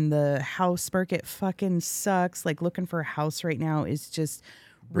help, and the house market fucking sucks. Like, looking for a house right now is just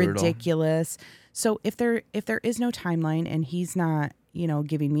ridiculous. So if there is no timeline, and he's not,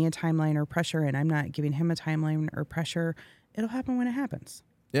 giving me a timeline or pressure, and I'm not giving him a timeline or pressure, it'll happen when it happens.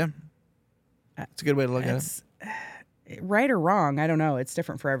 Yeah. It's a good way to look at it. Right or wrong, I don't know. It's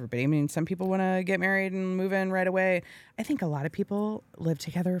different for everybody. I mean, some people want to get married and move in right away. I think a lot of people live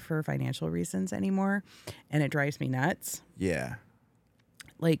together for financial reasons anymore, and it drives me nuts. Yeah.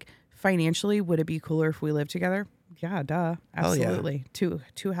 Like, financially, would it be cooler if we lived together? Yeah, duh. Absolutely. Yeah.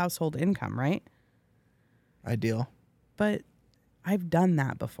 Two household income, right? Ideal. But I've done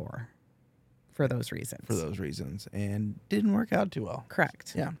that before for those reasons. And didn't work out too well.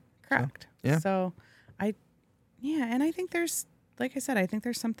 Correct. Yeah. Correct. So, yeah. So and I think there's, like I said, I think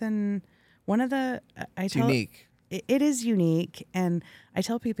there's something, it's unique. It is unique. And I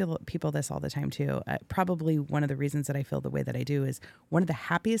tell people this all the time too. Probably one of the reasons that I feel the way that I do is one of the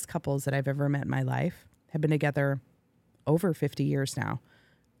happiest couples that I've ever met in my life have been together over 50 years now,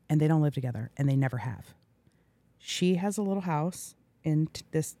 and they don't live together, and they never have. She has a little house in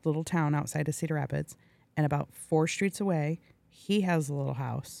this little town outside of Cedar Rapids, and about 4 streets away, he has a little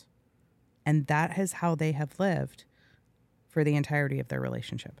house. And that is how they have lived for the entirety of their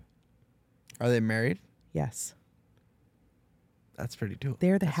relationship. Are they married? Yes. That's pretty cool.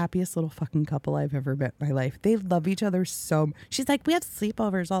 They're the happiest little fucking couple I've ever met in my life. They love each other so much. She's like, we have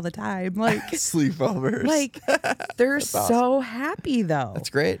sleepovers all the time. Like sleepovers. Like, they're so happy though. That's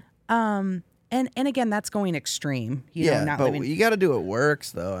great. And again, that's going extreme. But you got to do what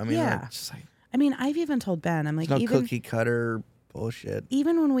works though. I mean, I've even told Ben, I'm like, no cookie cutter bullshit.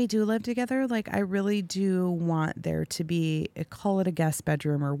 Even when we do live together, like, I really do want there to be, call it a guest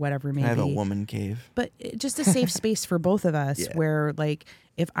bedroom or whatever maybe. I have a woman cave. But just a safe space for both of us where, like,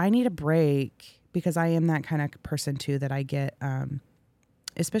 if I need a break, because I am that kind of person too, that I get,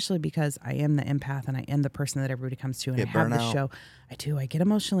 especially because I am the empath and I am the person that everybody comes to, and I have this show. I get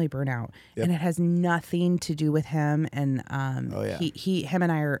emotionally burnt out, and it has nothing to do with him. And him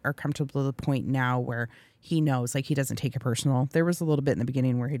and I are comfortable to the point now where he knows, like, he doesn't take it personal. There was a little bit in the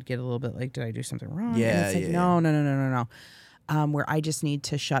beginning where he'd get a little bit like, did I do something wrong? Yeah, and it's like, no. Where I just need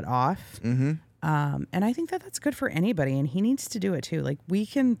to shut off. Mm-hmm. And I think that that's good for anybody, and he needs to do it too. Like, we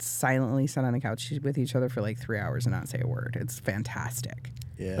can silently sit on the couch with each other for like 3 hours and not say a word. It's fantastic.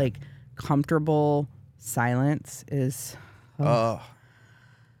 Yeah. Like, comfortable silence is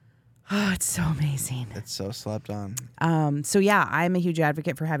it's so amazing. It's so slept on. So yeah, I'm a huge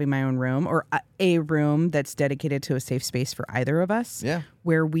advocate for having my own room, or a room that's dedicated to a safe space for either of us. Yeah.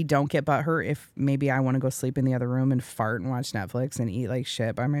 Where we don't get butthurt if maybe I want to go sleep in the other room and fart and watch Netflix and eat like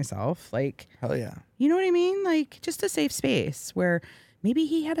shit by myself. Like, hell yeah. You know what I mean? Like, just a safe space where maybe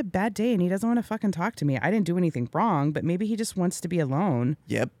he had a bad day and he doesn't want to fucking talk to me. I didn't do anything wrong, but maybe he just wants to be alone.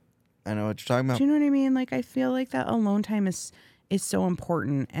 Yep. I know what you're talking about. Do you know what I mean? Like, I feel like that alone time is so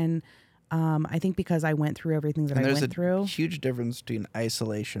important. And I think because I went through everything that I went through. There's a huge difference between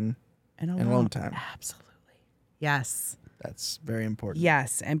isolation and alone time. Absolutely. Yes. That's very important.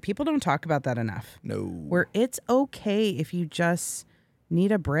 Yes. And people don't talk about that enough. No. Where it's okay if you just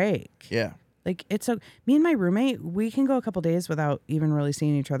need a break. Yeah. Like, it's so, me and my roommate, we can go a couple days without even really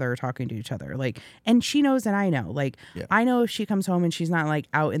seeing each other or talking to each other. Like, and she knows and I know. Like, Yeah. I know if she comes home and she's not like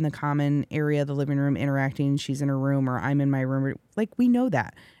out in the common area, the living room interacting, she's in her room or I'm in my room. Like, we know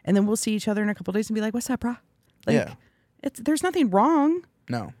that. And then we'll see each other in a couple days and be like, what's up, brah? Like, Yeah. there's nothing wrong.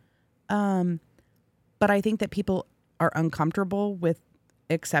 No. But I think that people are uncomfortable with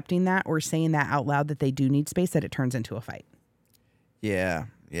accepting that or saying that out loud that they do need space, that it turns into a fight. Yeah.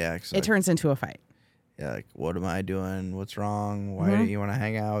 Yeah. It turns into a fight. Yeah, like, what am I doing? What's wrong? Why do you want to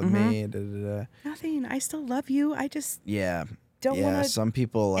hang out with me? Da, da, da. Nothing. I still love you. I just don't Yeah, want some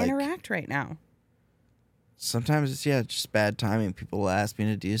people to like interact right now. sometimes it's just bad timing. People will ask me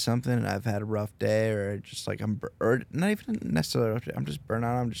to do something and I've had a rough day or just like or not even necessarily rough day. I'm just burnt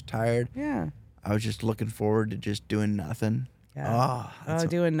out. I'm just tired. Yeah. I was just looking forward to just doing nothing. Yeah.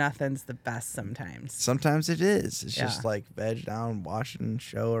 Doing nothing's the best sometimes. Sometimes it is. It's just like veg down, watching a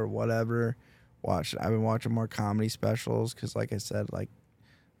show or whatever. I've been watching more comedy specials because, like I said, like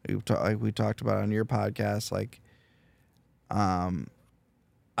we talked about on your podcast, like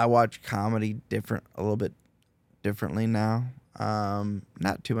I watch comedy a little bit differently now.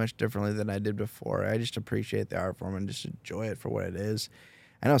 Not too much differently than I did before. I just appreciate the art form and just enjoy it for what it is.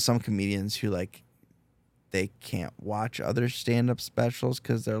 I know some comedians who like they can't watch other stand-up specials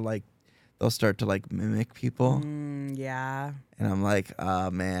because they're like they'll start to like mimic people. Yeah. And I'm like,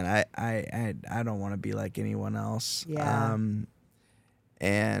 oh man, I don't want to be like anyone else. Yeah.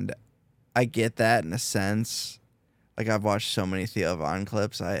 And I get that in a sense. Like I've watched so many Theo Von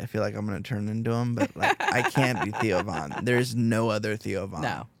clips, I feel like I'm gonna turn into him, but like I can't be Theo Von. There's no other Theo Von.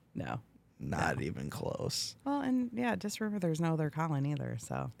 No. Not even close. Well, and yeah, just remember there's no other Colin either.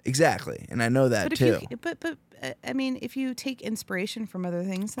 So exactly, and I know that too. But I mean, if you take inspiration from other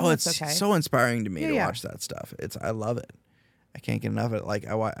things, then it's okay. so inspiring to me to watch that stuff. I love it. I can't get enough of it. Like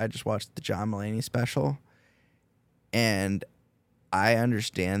I just watched the John Mulaney special, and I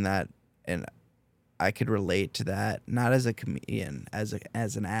understand that, and I could relate to that. Not as a comedian, as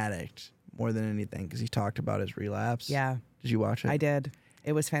an addict more than anything, because he talked about his relapse. Yeah, did you watch it? I did.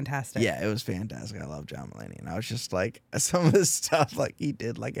 It was fantastic. Yeah, it was fantastic. I love John Mulaney, and I was just like some of the stuff like he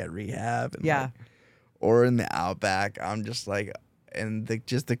did like at rehab, and like, or in the Outback. I'm just like, and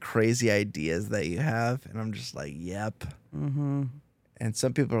the crazy ideas that you have, and I'm just like, yep. Mm-hmm. And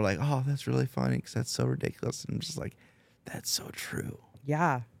some people are like, oh, that's really funny because that's so ridiculous, and I'm just like, that's so true.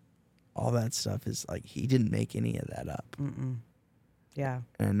 Yeah. All that stuff is like he didn't make any of that up. Yeah,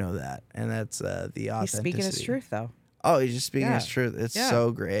 and I know that, and that's the authenticity. He's speaking his truth, though. Oh, he's just speaking his truth. It's so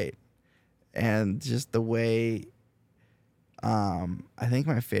great. And just the way, I think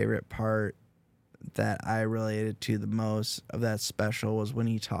my favorite part that I related to the most of that special was when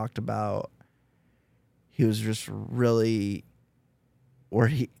he talked about, he was just really, where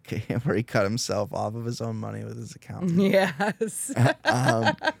he cut himself off of his own money with his accountant. Yes.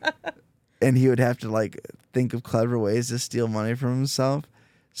 And he would have to like think of clever ways to steal money from himself.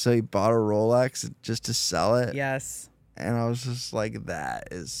 So he bought a Rolex just to sell it. Yes. And I was just like, that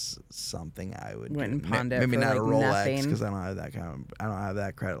is something I would went do. and pawned it Maybe for not like a Rolex because nothing. I don't have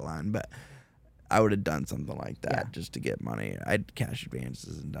that credit line, but I would have done something like that just to get money. I'd cash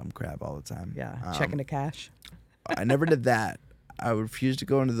advances and dumb crap all the time. Yeah, checking to cash. I never did that. I would refuse to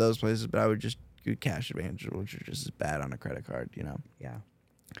go into those places, but I would just do cash advances, which are just as bad on a credit card, you know? Yeah.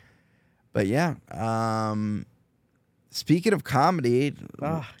 But yeah, speaking of comedy,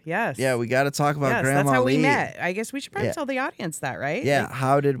 Oh, yes. yeah, we got to talk about Grandma that's how Lee. we met. I guess we should probably tell the audience that, right? Yeah, Like,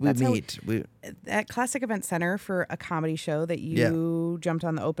 how did we meet? At Classic Event Center for a comedy show that you jumped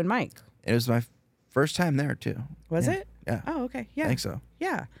on the open mic. It was my first time there too. Was it? Yeah. Oh, okay. Yeah. I think so.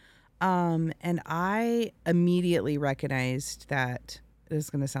 Yeah. And I immediately recognized that, this is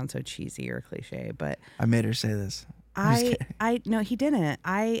going to sound so cheesy or cliche, but I made her say this. no, he didn't.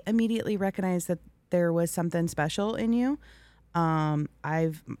 I immediately recognized that there was something special in you.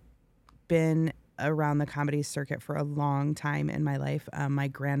 I've been around the comedy circuit for a long time in my life. My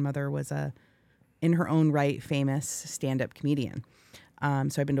grandmother was in her own right, famous stand-up comedian.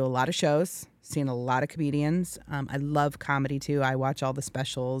 So I've been to a lot of shows, seen a lot of comedians. I love comedy too. I watch all the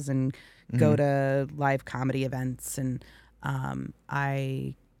specials and go to live comedy events. And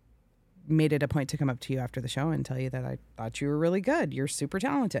I made it a point to come up to you after the show and tell you that I thought you were really good. You're super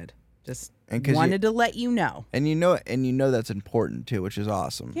talented. Just wanted to let you know. And you know that's important too, which is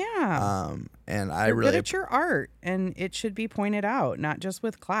awesome. Yeah. And You're good at your art, and it should be pointed out, not just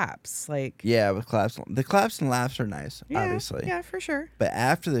with claps. Like, yeah, with claps. The claps and laughs are nice, obviously. Yeah, for sure. But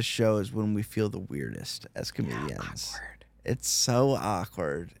after the show is when we feel the weirdest as comedians. Awkward. It's so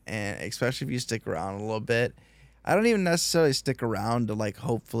awkward, and especially if you stick around a little bit. I don't even necessarily stick around to like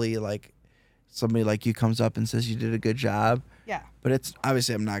hopefully like somebody like you comes up and says you did a good job. Yeah. But it's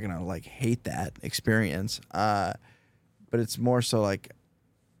obviously I'm not gonna like hate that experience. But it's more so like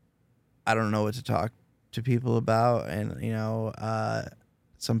I don't know what to talk to people about, and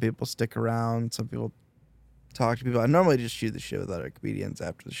some people stick around, some people talk to people. I normally just shoot the shit with other comedians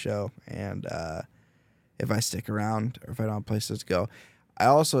after the show, and if I stick around or if I don't have places to go, I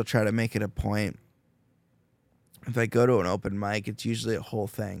also try to make it a point. If I go to an open mic, it's usually a whole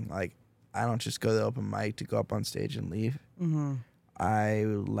thing. Like I don't just go to the open mic to go up on stage and leave. Mm-hmm. I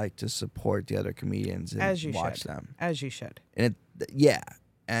like to support the other comedians and watch them. As you should. And yeah.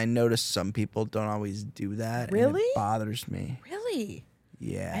 And I notice some people don't always do that. Really? And it bothers me. Really?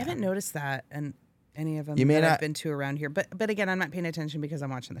 Yeah. I haven't noticed that in any of them I've been to around here. But again, I'm not paying attention because I'm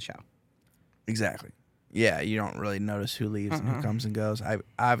watching the show. Exactly. Yeah, you don't really notice who leaves and who comes and goes. I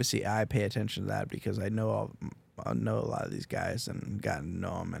pay attention to that because I know a lot of these guys and gotten to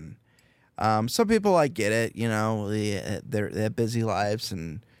know them. And some people get it. They have busy lives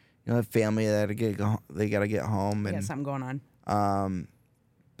and have family that they gotta get home. They and got something going on.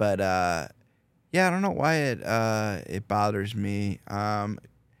 But yeah, I don't know why it bothers me.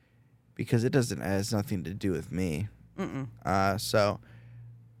 Because it has nothing to do with me.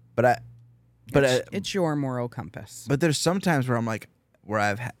 It's your moral compass. But there's sometimes where I'm like, where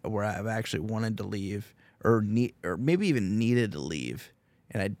I've actually wanted to leave or maybe even needed to leave,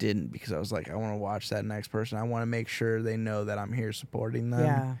 and I didn't because I was like, I want to watch that next person. I want to make sure they know that I'm here supporting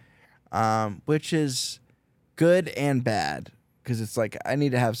them. Yeah. Which is good and bad because it's like I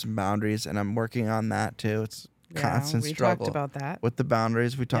need to have some boundaries, and I'm working on that too. It's constant struggle. We talked about that with the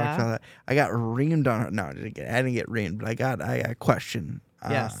boundaries. We talked about that. I got reamed on. No, I didn't get reamed, but I got questioned.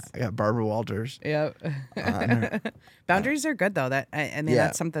 Yes. I got Barbara Walters. Yep. Boundaries are good though.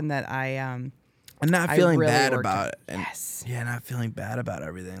 That's something that I'm not feeling really bad about it. And yes. Yeah, not feeling bad about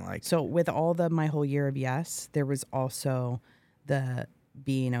everything. So with my whole year of yes, there was also the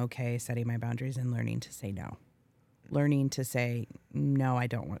being okay, setting my boundaries and learning to say no. Learning to say, no, I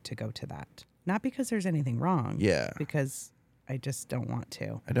don't want to go to that. Not because there's anything wrong. Yeah. Because I just don't want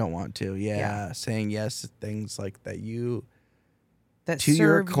to. I don't want to. Yeah. Saying yes to things like that that to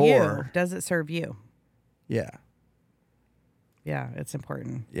your core. Does it serve you? Yeah. Yeah, it's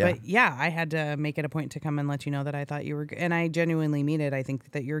important. Yeah. But yeah, I had to make it a point to come and let you know that I thought you were good. And I genuinely mean it. I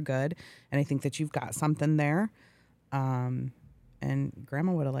think that you're good. And I think that you've got something there. And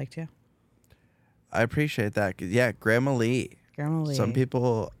Grandma would have liked you. I appreciate that. Yeah, Grandma Lee. Grandma Lee. Some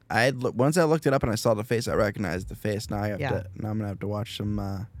people, once I looked it up and I saw the face, I recognized the face. Now I'm gonna have to watch some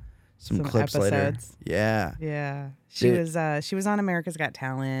clips episodes. later. Yeah. Yeah. She was on America's Got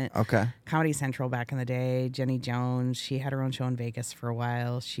Talent. Okay. Comedy Central back in the day. Jenny Jones. She had her own show in Vegas for a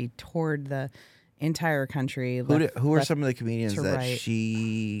while. She toured the entire country. Who are some of the comedians that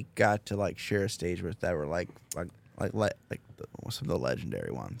she got to share a stage with that were like some of the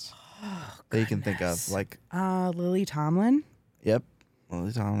legendary ones that you can think of? Lily Tomlin. Yep.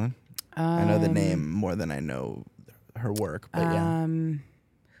 Lily Tomlin. I know the name more than I know her work, but yeah.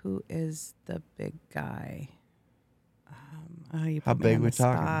 Who is the big guy? How big we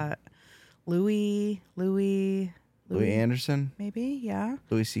talking? Louis Anderson? Maybe, yeah.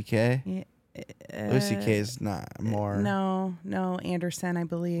 Louis C.K.? Yeah. Louis C.K. is not more. No, Anderson, I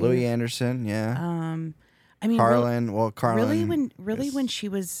believe. Louis Anderson, yeah. I mean, Carlin. When she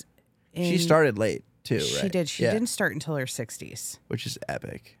was she started late too, right? She did. She didn't start until her 60s, which is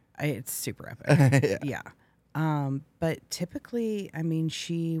epic. It's super epic. Yeah. But typically, I mean,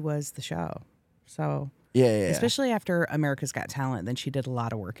 she was the show. So yeah. Especially after America's Got Talent, then she did a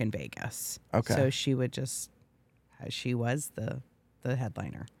lot of work in Vegas. Okay. So she was the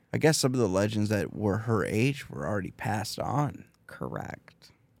headliner. I guess some of the legends that were her age were already passed on.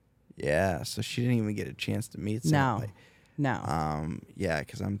 Correct. Yeah, so she didn't even get a chance to meet somebody. No. Yeah,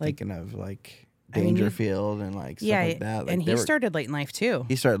 because I'm thinking of Dangerfield and stuff like that. And he started late in life too.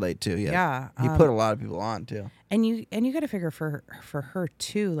 He started late too. Yeah. Yeah. He put a lot of people on too. And you got to figure for her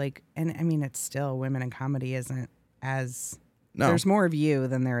too. And I mean, it's still women in comedy isn't as. No. There's more of you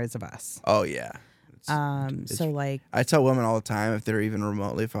than there is of us. Oh yeah. I tell women all the time if they're even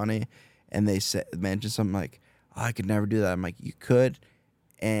remotely funny, and they mention something like, "Oh, I could never do that." I'm like, you could,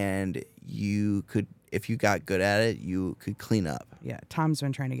 and you could. If you got good at it, you could clean up. Yeah, Tom's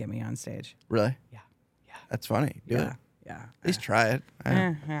been trying to get me on stage. Really? Yeah. That's funny. Do it. Yeah. At least try it.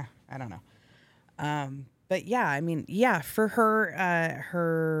 I don't know. But yeah, I mean, yeah, for her,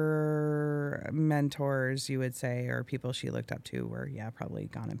 her mentors, you would say, or people she looked up to were, probably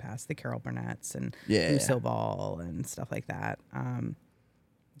gone and past, the Carol Burnett's and Lucille Ball and stuff like that. What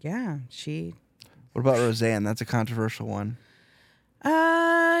about Roseanne? That's a controversial one.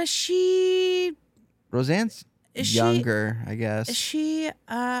 She Roseanne's She- younger, I guess.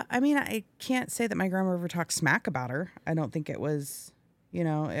 I mean, I can't say that my grandma ever talked smack about her. I don't think it was,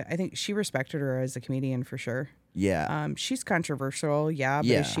 I think she respected her as a comedian for sure. Yeah. She's controversial, yeah, but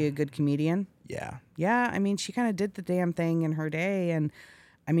Yeah. is she a good comedian? Yeah. Yeah, I mean, she kind of did the damn thing in her day, and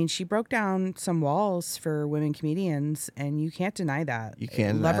I mean, she broke down some walls for women comedians, and you can't deny that. You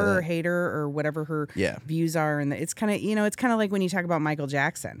can't love deny her or that. hate her or whatever her Yeah. views are, and it's kind of it's kind of like when you talk about Michael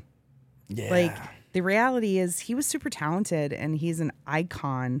Jackson. Yeah. Like, the reality is he was super talented and he's an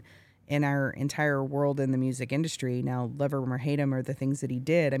icon in our entire world in the music industry. Now, love him or hate him or the things that he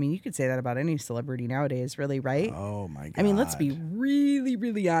did. I mean, you could say that about any celebrity nowadays, really, right? Oh my God. I mean, let's be really,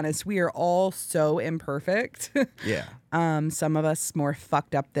 really honest. We are all so imperfect. Yeah. Some of us more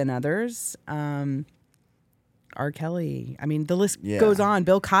fucked up than others. R. Kelly. I mean, the list goes on.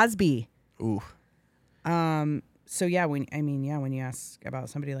 Bill Cosby. Ooh. So yeah, when you ask about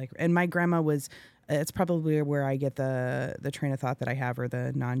somebody like, and my grandma was, it's probably where I get the train of thought that I have, or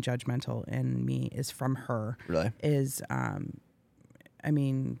the non-judgmental in me, is from her. Really? Is I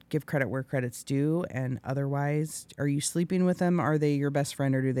mean, give credit where credit's due, and otherwise, are you sleeping with them? Are they your best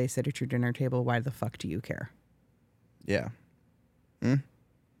friend, or do they sit at your dinner table? Why the fuck do you care? Yeah.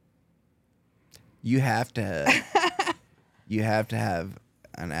 You have to have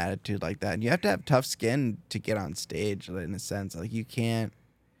an attitude like that. And you have to have tough skin to get on stage, in a sense. Like, you can't,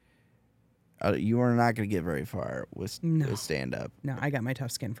 you are not going to get very far with stand up. No, I got my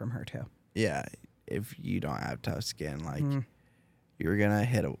tough skin from her too. Yeah. If you don't have tough skin, like, you're going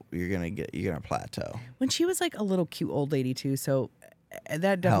to plateau. When she was like a little cute old lady too. So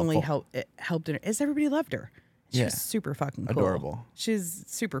that definitely helped her. As everybody loved her. She was super fucking cool. Adorable. She's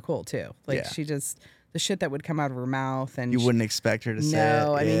super cool too. Like, she just, the shit that would come out of her mouth, and you wouldn't expect her to say it.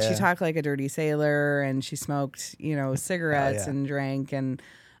 No, I mean, she talked like a dirty sailor, and she smoked, cigarettes and drank, and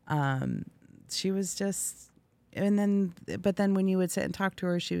she was just, but then when you would sit and talk to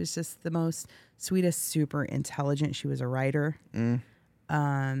her, she was just the most sweetest, super intelligent. She was a writer.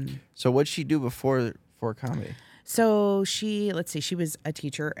 So what'd she do before comedy? So she was a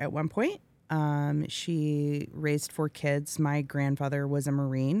teacher at one point. She raised 4 kids. My grandfather was a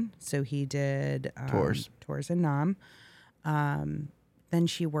Marine, so he did tours in Nam. Then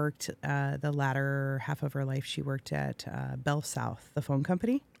she worked the latter half of her life. She worked at Bell South, the phone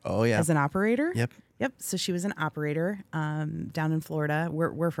company. Oh yeah, as an operator. Yep. So she was an operator down in Florida.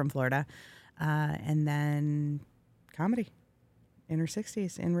 We're from Florida, and then comedy in her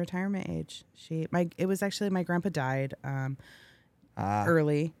 60s, in retirement age. It was actually, my grandpa died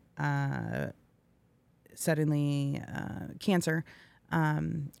early. Suddenly cancer,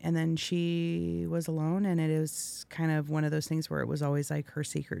 and then she was alone, and it was kind of one of those things where it was always like her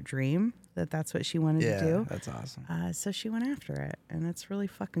secret dream that's what she wanted to do. That's awesome. So she went after it, and that's really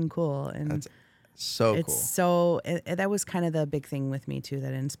fucking cool. And that's so it's cool. So that was kind of the big thing with me too,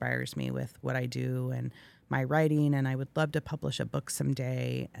 that inspires me with what I do and my writing, and I would love to publish a book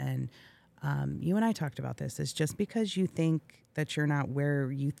someday. And you and I talked about this, is just because you think that you're not where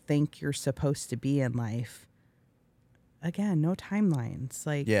you think you're supposed to be in life, again, no timelines.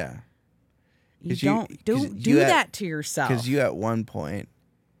 Like, you don't do that to yourself. Because you at one point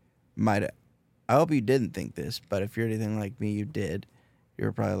I hope you didn't think this, but if you're anything like me, you did. You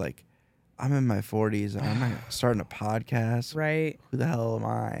were probably like, I'm in my 40s and I'm not starting a podcast. Right. Who the hell am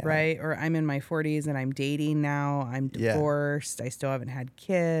I? Right. Or I'm in my 40s and I'm dating now. I'm divorced. I still haven't had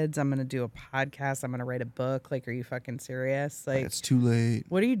kids. I'm going to do a podcast. I'm going to write a book. Like, are you fucking serious? Like, it's too late.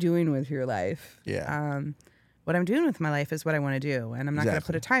 What are you doing with your life? Yeah. What I'm doing with my life is what I want to do. And I'm not going to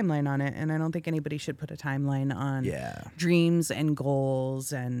put a timeline on it. And I don't think anybody should put a timeline on dreams and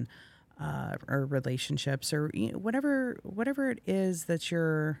goals and or relationships, or whatever it is that's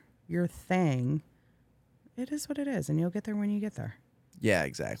your thing. It is what it is, and you'll get there when you get there. Yeah,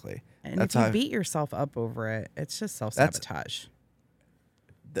 exactly. And if you beat yourself up over it, it's just self-sabotage.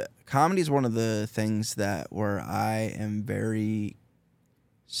 The comedy is one of the things where I am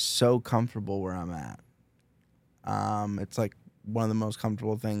so comfortable where I'm at. It's like one of the most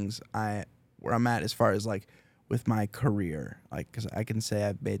comfortable things where I'm at, as far as like with my career. Like, because I can say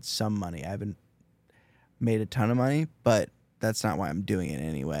I've made some money. I haven't made a ton of money, but that's not why I'm doing it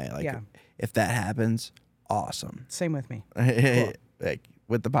anyway. Like, if that happens, awesome. Same with me. Cool. Like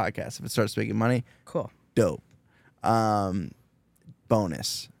with the podcast, if it starts making money, cool, dope.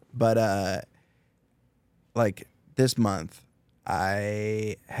 Bonus. But like this month,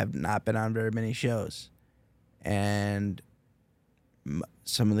 I have not been on very many shows, and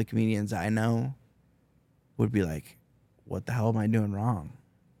some of the comedians I know would be like, "What the hell am I doing wrong?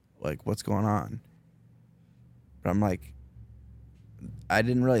 Like, what's going on?" But I'm like, I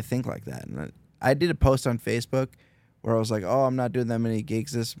didn't really think like that. And I did a post on Facebook where I was like, oh, I'm not doing that many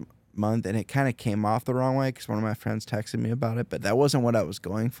gigs this month. And it kind of came off the wrong way because one of my friends texted me about it. But that wasn't what I was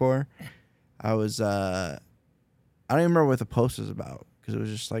going for. I was, I don't even remember what the post was about because it was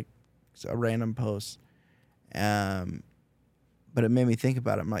just like a random post. But it made me think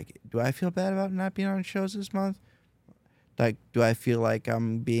about it. I'm like, do I feel bad about not being on shows this month? Like, do I feel like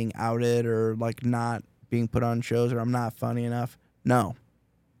I'm being outed or like not being put on shows or I'm not funny enough? No,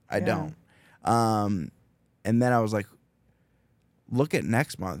 I don't. And then I was like, look at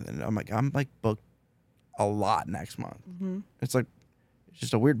next month. And I'm like booked a lot next month. Mm-hmm. It's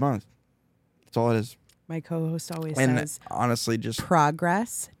just a weird month. That's all it is. My co-host always And says, honestly, just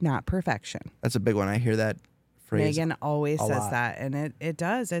progress, not perfection. that's a big one. I hear that phrase. Megan always says lot. that, and it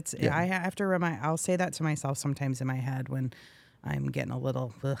does. It's Yeah. I have to remind. I'll say that to myself sometimes in my head when I'm getting a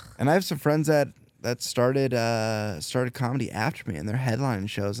little. Ugh. And I have some friends that started comedy after me, and they're headlining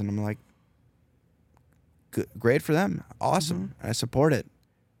shows, and I'm like, great for them, awesome. Mm-hmm. I support it.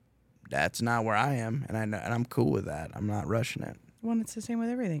 That's not where I am, and I know, and I'm cool with that. I'm not rushing it. Well, it's the same with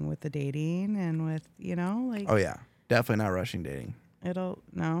everything, with the dating and with like. Oh yeah, definitely not rushing dating.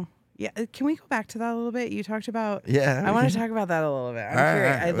 No. Yeah, can we go back to that a little bit? You talked about. Yeah, I want to talk about that a little bit. I'm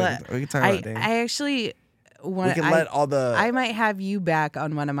curious. All right. We can talk about dating. I actually want. We can let all the. I might have you back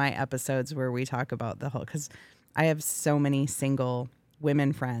on one of my episodes where we talk about the whole, because I have so many single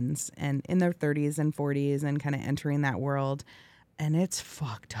women friends and in their 30s and 40s and kind of entering that world, and it's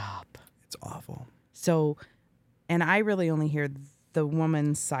fucked up. It's awful. So, and I really only hear the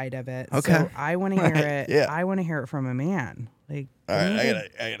woman's side of it. Okay. So I want to hear it. Yeah. I want to hear it from a man. Like, All right,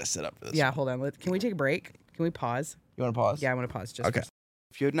 I gotta sit up for this. yeah, hold on. Can we take a break? Can we pause? You want to pause? Yeah, I want to pause. Just Okay.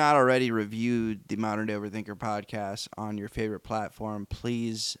 If you have not already reviewed the Modern Day Overthinker podcast on your favorite platform,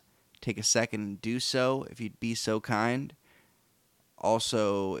 please take a second and do so if you'd be so kind.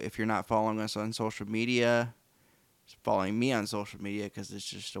 Also, if you're not following us on social media, following me on social media because it's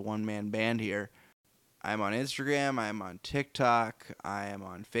just a one-man band here. I'm on Instagram, I am on TikTok, I am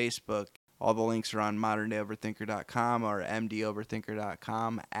on Facebook. All the links are on moderndayOverthinker.com or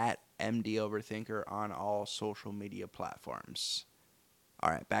mdoverthinker.com, at mdoverthinker on all social media platforms. All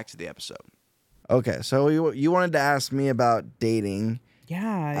right, back to the episode. Okay, so you wanted to ask me about dating.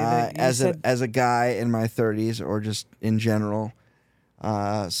 Yeah. As a guy in my 30s or just in general.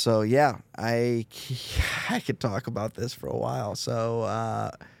 So yeah, I could talk about this for a while.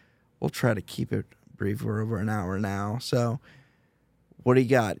 So we'll try to keep it brief. We're over an hour now. So what do you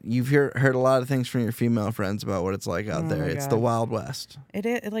got? You've heard a lot of things from your female friends about what it's like out there. It's the Wild West. It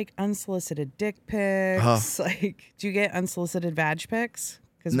is like unsolicited dick pics. Like, do you get unsolicited vag pics?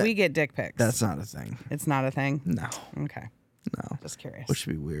 Because we get dick pics. That's not a thing. It's not a thing? No. Okay. No. Just curious. Which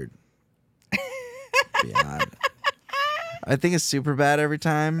would be weird. Be odd. I think it's super bad every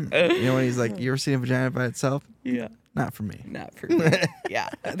time. You know when he's like, you ever seen a vagina by itself? Yeah. Not for me. Not for me. Yeah.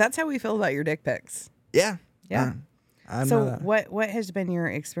 That's how we feel about your dick pics. Yeah. Yeah. So what has been your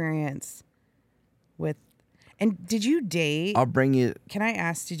experience with, and did you date? I'll bring you. Can I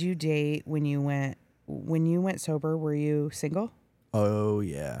ask, did you date when you went sober? Were you single? Oh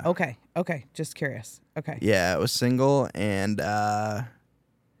yeah. Okay. Just curious. Okay. Yeah, I was single and I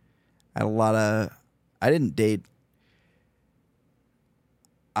had a lot of. I didn't date.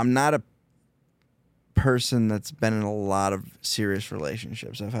 I'm not a person that's been in a lot of serious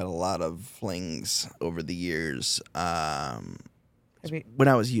relationships. I've had a lot of flings over the years. When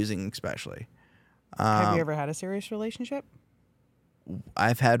I was using, especially. Have you ever had a serious relationship?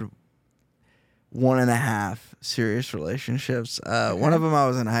 I've had 1.5 serious relationships. One of them I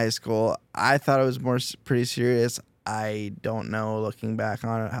was in high school. I thought it was pretty serious. I don't know, looking back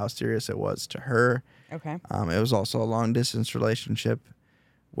on it, how serious it was to her. Okay. It was also a long distance relationship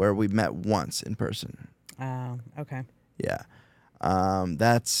where we met once in person. Oh, okay. Yeah.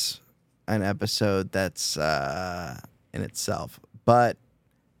 That's an episode that's in itself. But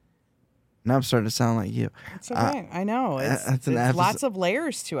now I'm starting to sound like you. It's okay. I know. It's lots of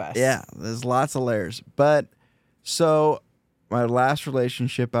layers to us. Yeah, there's lots of layers. But so my last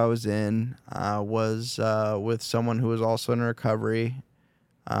relationship I was in was with someone who was also in recovery.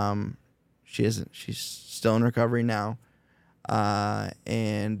 She isn't. She's still in recovery now.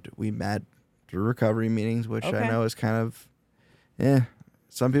 And we met through recovery meetings, which I know is kind of,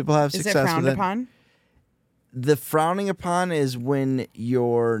 some people have success with it. Is it frowned upon? The frowning upon is when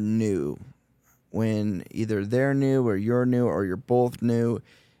you're new. When either they're new or you're both new.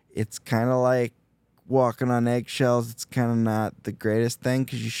 It's kind of like walking on eggshells. It's kind of not the greatest thing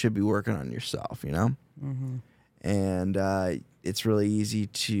because you should be working on yourself, you know? Mm-hmm. And it's really easy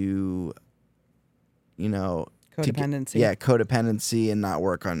to, Codependency. codependency and not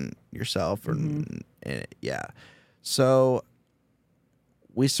work on yourself. And yeah. So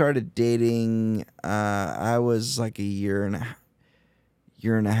we started dating. I was like a year and a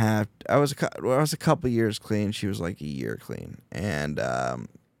half. I was a couple years clean. She was like a year clean, and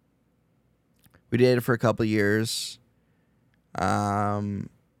we dated for a couple years. I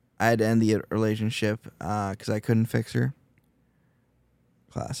had to end the relationship because I couldn't fix her.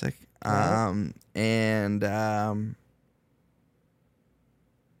 Classic. And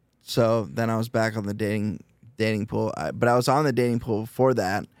so then I was back on the dating pool. But I was on the dating pool before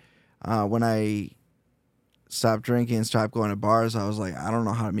that. When I stopped drinking and stopped going to bars, I was like, I don't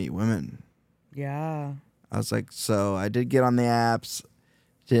know how to meet women. Yeah. I was like, so I did get on the apps.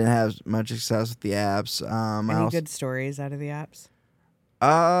 Didn't have much success with the apps. Any good stories out of the apps?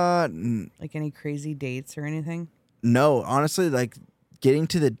 Like any crazy dates or anything? No, honestly, like getting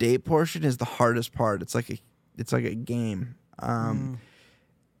to the date portion is the hardest part. It's like a game. The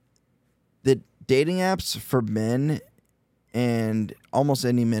dating apps for men, and almost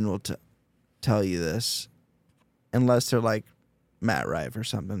any men will tell you this, unless they're like Matt Rife or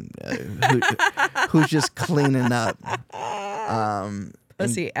something, who's just cleaning up.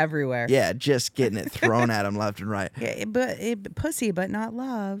 Pussy everywhere. Yeah, just getting it thrown at him left and right. Yeah, but pussy, but not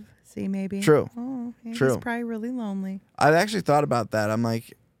love. See, maybe. True. Oh, yeah, True. He's probably really lonely. I've actually thought about that. I'm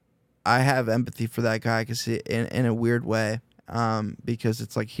like, I have empathy for that guy because in a weird way, because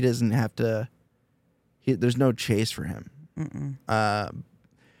it's like he doesn't have to. There's no chase for him.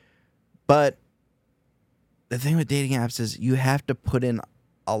 But the thing with dating apps is you have to put in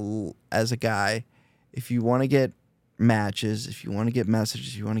as a guy, if you want to get matches, if you want to get messages,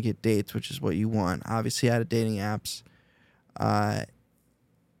 if you want to get dates, which is what you want. Obviously, out of dating apps,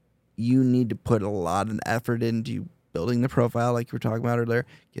 you need to put a lot of effort into building the profile, like you were talking about earlier,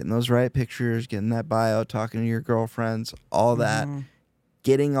 getting those right pictures, getting that bio, talking to your girlfriends, all that,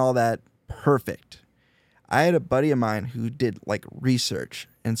 getting all that perfect. I had a buddy of mine who did like research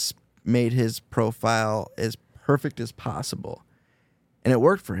and made his profile as perfect as possible, and it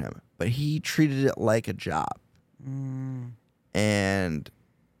worked for him. But he treated it like a job. And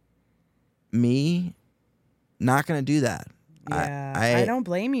me, not gonna do that. Yeah, I don't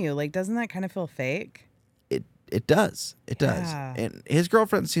blame you. Like, doesn't that kind of feel fake? It does. It does. And his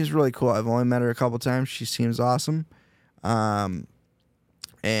girlfriend seems really cool. I've only met her a couple times. She seems awesome. And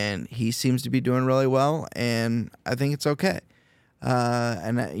he seems to be doing really well. And I think it's okay.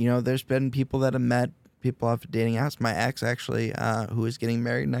 And you know, there's been people that have met people off of dating apps. My ex, actually, who is getting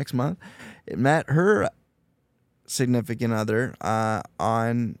married next month, met her significant other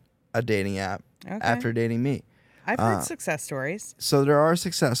on a dating app after dating me. I've heard success stories. So there are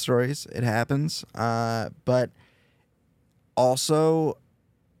success stories. It happens. But also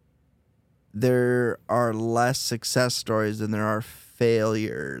there are less success stories than there are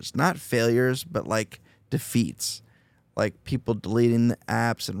failures. Not failures, but like defeats. Like people deleting the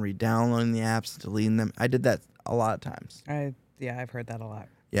apps and re-downloading the apps, deleting them. I did that a lot of times. I've heard that a lot.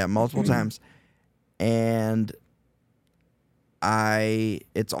 Yeah, multiple times. And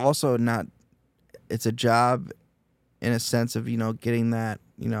it's also not, it's a job in a sense of, you know, getting that,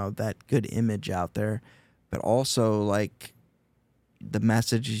 you know, that good image out there, but also like the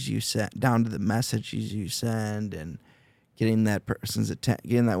messages you send, down to the messages you send, and getting that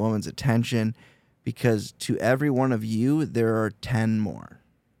getting that woman's attention, because to every one of you, there are 10 more.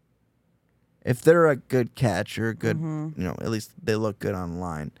 If they're a good catch or a good, you know, at least they look good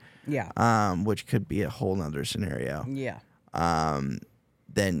online. Yeah. Which could be a whole nother scenario. Yeah.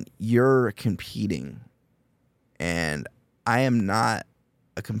 Then you're competing. And I am not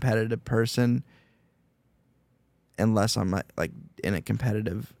a competitive person unless I'm like in a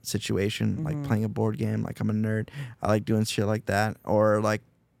competitive situation, like playing a board game, like I'm a nerd. I like doing shit like that. Or like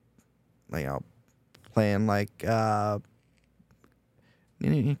you know, playing like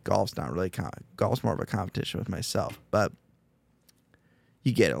golf's not really golf's more of a competition with myself, but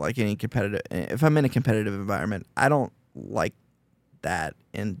you get it. Like any competitive, if I'm in a competitive environment, I don't like that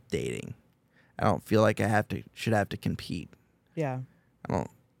in dating. I don't feel like should have to compete. Yeah.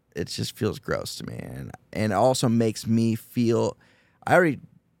 It just feels gross to me, and it also makes me feel. I already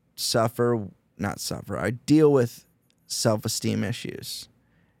I deal with self-esteem issues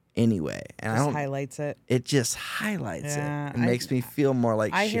anyway, and Just highlights it. It just highlights it. It makes me feel more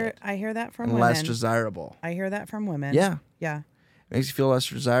like shit. I hear that from and women. less desirable. I hear that from women. Yeah. Yeah. It makes you feel less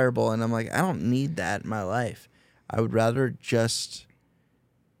desirable, and I'm like, I don't need that in my life. I would rather just,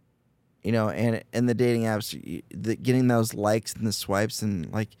 you know, and in the dating apps, getting those likes and the swipes,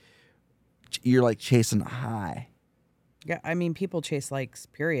 and like you're like chasing a high. Yeah, I mean, people chase likes,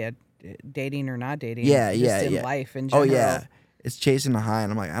 period. dating or not dating. Yeah, just yeah, in yeah. life in Oh general. yeah, it's chasing the high,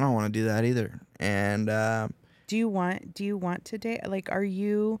 and I'm like, I don't want to do that either. And Do you want to date? Like, are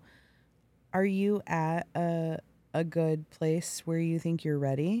you at a good place where you think you're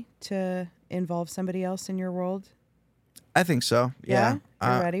ready to involve somebody else in your world? I think so. Yeah,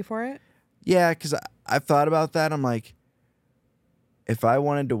 You're ready for it? yeah, because I've thought about that. I'm like, if I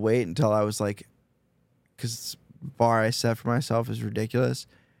wanted to wait until I was like, because the bar I set for myself is ridiculous.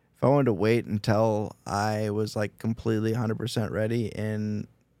 If I wanted to wait until I was like completely 100% ready in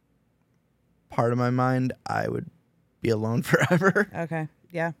part of my mind, I would be alone forever. Okay.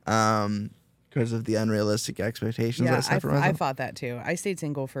 Yeah. Because of the unrealistic expectations I Yeah, set for I myself. thought that too. I stayed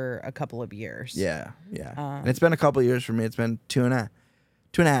single for a couple of years. Yeah, yeah. And it's been a couple of years for me. It's been two and a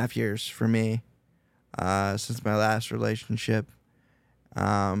half years for me since my last relationship.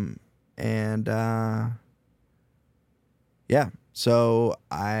 And yeah, so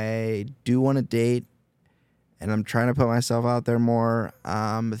I do want to date, and I'm trying to put myself out there more.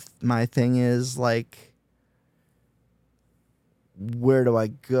 My thing is like, where do I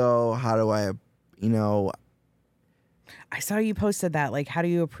go? How do I, I saw you posted that. Like, how do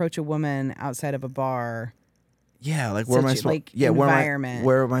you approach a woman outside of a bar? yeah, like where am I supposed? Like, Yeah, environment.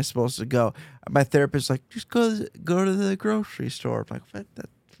 where am I supposed to go? My therapist's like, just go to the grocery store. I'm like,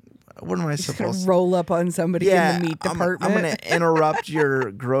 what am I Just supposed gonna to? roll up on somebody in the meat department. I'm gonna interrupt your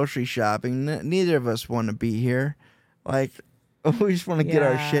grocery shopping. Neither of us want to be here. Like, we just want to get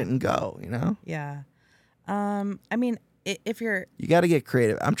our shit and go. Yeah. I mean, if you're, You got to get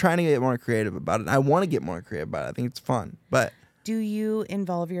creative. I'm trying to get more creative about it. I want to get more creative about it. I think it's fun. But do you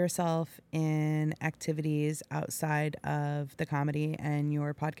involve yourself in activities outside of the comedy and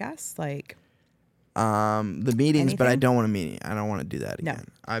your podcast? Like, the meetings, but I anything? don't want to meet. I don't want to do that No. again.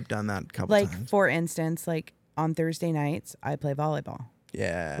 I've done that a couple like times. for instance, like on Thursday nights, I play volleyball.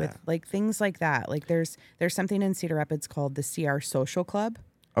 Yeah. With like things like that. Like there's something in Cedar Rapids called the CR Social Club.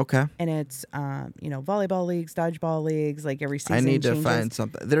 Okay. And it's volleyball leagues, dodgeball leagues, like every season I need to changes. find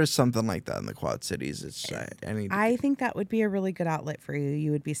something. There's something like that in the Quad Cities. I think that would be a really good outlet for you.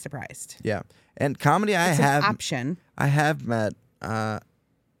 You would be surprised. Yeah. And comedy, It's an option. I have met I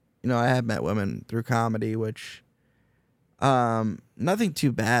have met women through comedy, which nothing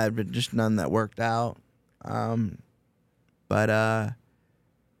too bad, but just none that worked out. But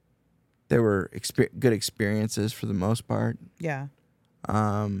they were good experiences for the most part. Yeah.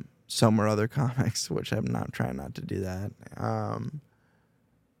 Some were other comics, which I'm not trying not to do that.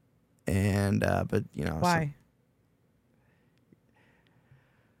 But Why?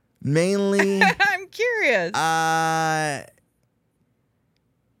 Mainly, I'm curious.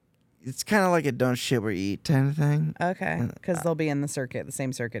 it's kind of like a don't shit where you eat kind of thing. Okay, because they'll be in the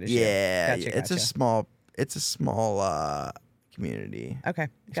same circuit as you. Yeah, Gotcha. it's a small community. Okay,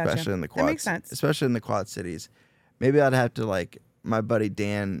 gotcha. Especially in the Quad. That makes sense. Especially in the Quad Cities. Maybe I'd have to like my buddy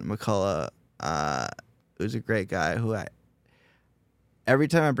Dan McCullough, who's a great guy. Every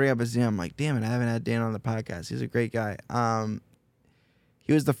time I bring up his name, I'm like, damn it, I haven't had Dan on the podcast. He's a great guy.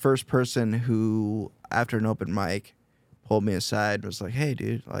 He was the first person who, after an open mic, pulled me aside and was like, hey,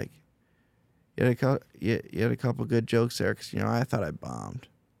 dude, like, you had a couple good jokes there because, I thought I bombed.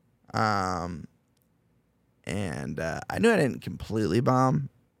 And I knew I didn't completely bomb,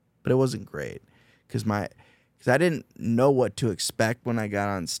 but it wasn't great because I didn't know what to expect when I got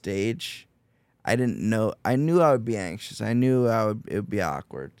on stage. I knew I would be anxious. I knew it would be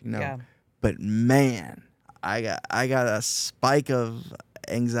awkward, Yeah. But man, I got a spike of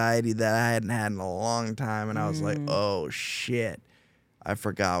anxiety that I hadn't had in a long time, and I was like, oh shit, I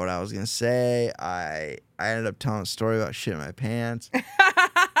forgot what I was gonna say. I ended up telling a story about shit in my pants.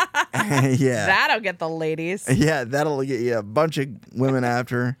 Yeah, That'll get the ladies. yeah, that'll get you a bunch of women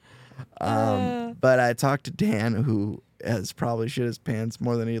after. But I talked to Dan, who has probably shit his pants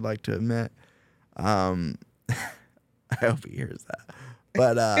more than he'd like to admit. I hope he hears that.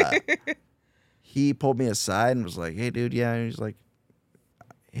 But he pulled me aside and was like, hey, dude, yeah. And he's like,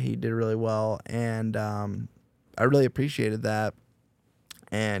 he did really well. And I really appreciated that.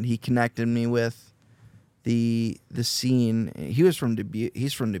 And he connected me with the scene. He was from Dubuque.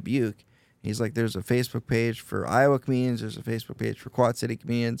 He's from Dubuque. He's like, there's a Facebook page for Iowa comedians. There's a Facebook page for Quad City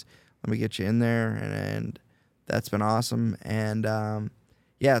comedians. Let me get you in there. And that's been awesome. And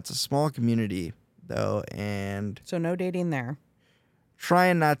yeah, it's a small community though. And So no dating there.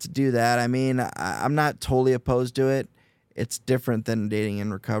 Trying not to do that. I mean, I'm not totally opposed to it. It's different than dating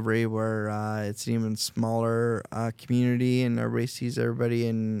in recovery, where it's an even smaller community and everybody sees everybody,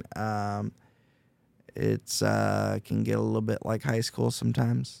 and it's can get a little bit like high school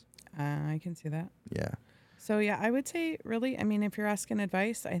sometimes. I can see that. Yeah. So yeah, I would say really, I mean, if you're asking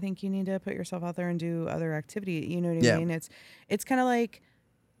advice, I think you need to put yourself out there and do other activity. You know what I Yeah. mean? It's kind of like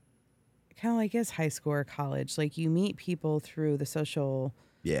is high school or college. Like you meet people through the social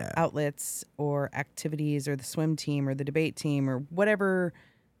Yeah. outlets or activities or the swim team or the debate team or whatever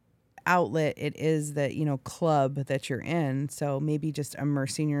outlet it is that, club that you're in. So maybe just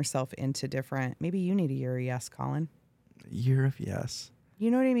immersing yourself into different, maybe you need a year of yes, Colin. Year of yes.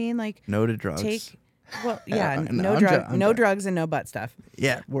 You know what I mean? Like No to drugs. no drugs and no butt stuff.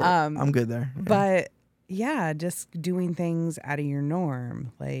 Yeah, I'm good there. Yeah. But yeah, just doing things out of your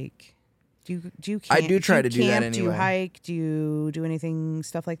norm. Like do you camp, I do try to do that camp, do you anyway. hike, do you do anything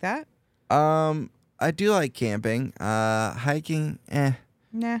stuff like that? I do like camping. Hiking,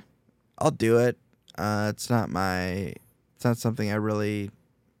 Nah. I'll do it. It's not something I really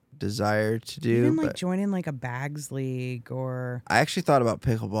desire to do. Even like but joining like a bags league or I actually thought about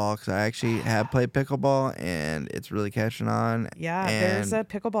pickleball because I actually have played pickleball and it's really catching on. yeah, and there's a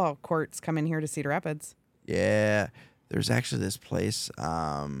pickleball courts coming here to Cedar Rapids. Yeah, there's actually this place.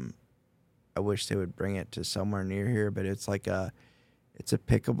 I wish they would bring it to somewhere near here, but it's a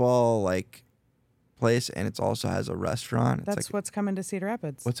pickleball like place, and it also has a restaurant. It's That's what's coming to Cedar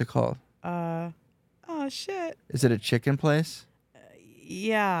Rapids. What's it called? Oh shit. Is it a chicken place?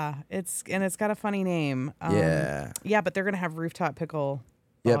 Yeah, it's got a funny name. Yeah. Yeah, but they're gonna have rooftop pickle.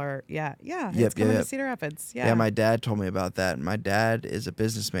 Yep. Or yeah. Yep, It's coming to yep. Cedar Rapids. Yeah. Yeah, my dad told me about that. My dad is a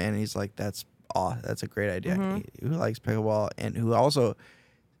businessman, and he's like, that's a great idea. Mm-hmm. Who likes pickleball, and who also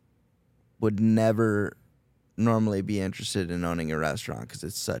would never normally be interested in owning a restaurant because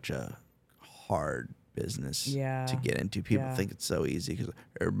it's such a hard business to get into. People think it's so easy because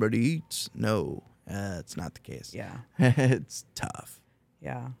everybody eats. No, it's not the case. Yeah. It's tough.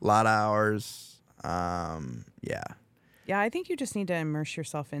 Yeah. A lot of hours. Yeah. Yeah, I think you just need to immerse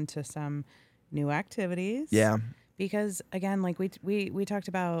yourself into some new activities. Yeah. Because again, like we talked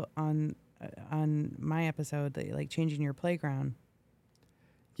about on my episode, that like changing your playground.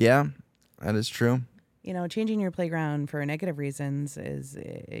 Yeah, that is true. Changing your playground for negative reasons is,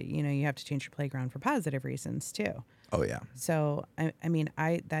 you have to change your playground for positive reasons too. Oh yeah. So I mean,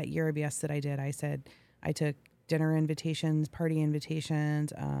 that year of yes that I did, I took dinner invitations, party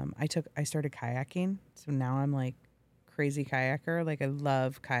invitations. I started kayaking, so now I'm like crazy kayaker. Like I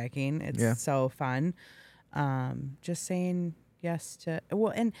love kayaking. It's so fun. Just saying yes to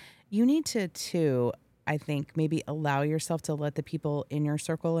and you need to too. I think maybe allow yourself to let the people in your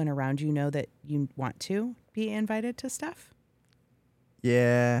circle and around you know that you want to be invited to stuff.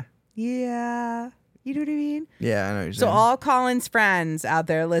 Yeah. Yeah. You know what I mean? Yeah, I know what you're So saying. all Colin's friends out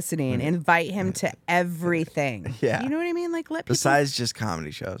there listening, invite him to everything. Yeah. You know what I mean? Like let people, Besides just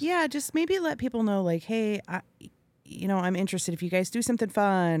comedy shows. yeah, just maybe let people know like, hey, I'm interested if you guys do something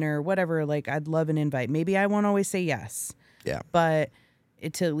fun or whatever, like I'd love an invite. Maybe I won't always say yes. Yeah. But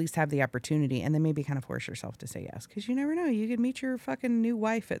to at least have the opportunity and then maybe kind of force yourself to say yes. Because you never know. You could meet your fucking new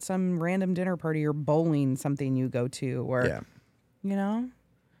wife at some random dinner party or bowling something you go to or, Yeah,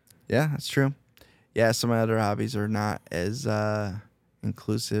 that's true. Yeah, some of my other hobbies are not as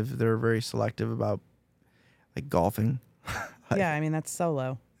inclusive. They're very selective about like golfing. Yeah, I mean, that's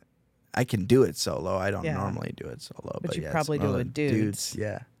solo. I can do it solo. I don't normally do it solo. But you yeah, probably some do it other with dudes.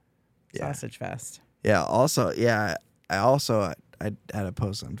 Yeah. Sausage fest. Yeah. Also, I had a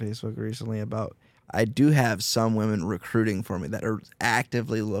post on Facebook recently about I do have some women recruiting for me that are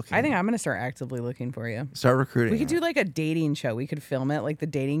actively looking. I think I'm going to start actively looking for you. Start recruiting. We could do like a dating show. We could film it like the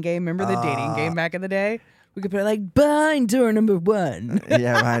dating game. Remember the dating game back in the day? We could put it like behind door number 1.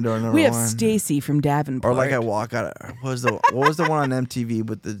 Yeah, behind door number 1. We have Stacy from Davenport. Or like I walk out. What was the one on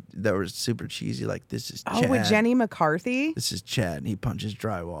MTV that was super cheesy? Like this is Chad. Oh, with Jenny McCarthy. This is Chad, and he punches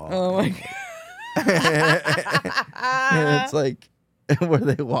drywall. Oh my god. And it's like where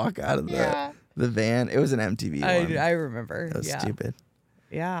they walk out of the van. It was an MTV one. I remember. That was stupid.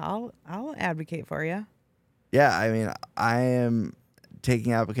 Yeah, I'll advocate for you. Yeah, I mean, I am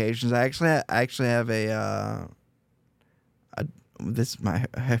taking applications. I actually have my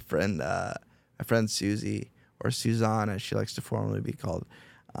friend Susie, or Susanna, she likes to formally be called.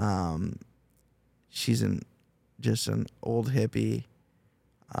 She's just an old hippie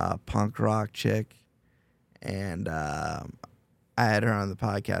punk rock chick, and I had her on the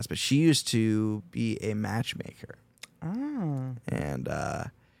podcast, but she used to be a matchmaker. Oh. And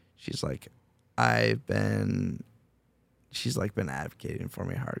she's been advocating for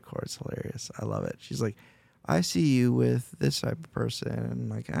me hardcore. It's hilarious. I love it. She's like, I see you with this type of person, and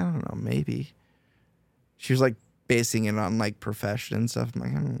like, I don't know, maybe. She was like basing it on like profession and stuff. I'm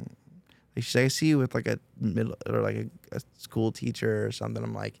like, she's like, I see you with like a middle or like a school teacher or something.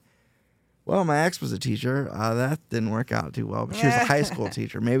 I'm like, Well, my ex was a teacher. That didn't work out too well, but she was a high school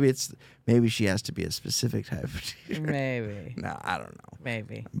teacher. Maybe she has to be a specific type of teacher. Maybe. No, I don't know.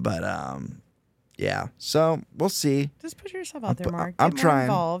 Maybe. But yeah. So we'll see. Just put yourself out there, Mark. I'm Get more trying.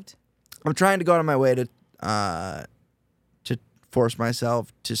 involved. I'm trying to go out of my way to force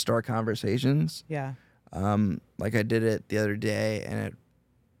myself to start conversations. Yeah. Like I did it the other day, and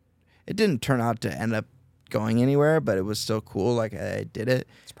it didn't turn out to end up going anywhere, but it was still cool. Like I did it.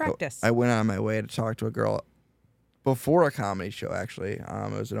 It's practice. I went on my way to talk to a girl before a comedy show. Actually,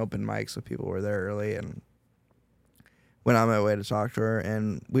 it was an open mic, so people were there early, and went on my way to talk to her,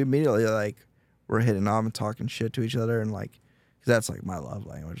 and we immediately like were hitting off and talking shit to each other, and like, cause that's like my love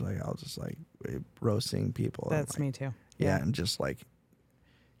language. Like I'll just like roasting people. That's and, like, me too. Yeah, and just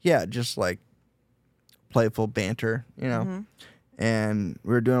like playful banter, you know. Mm-hmm. And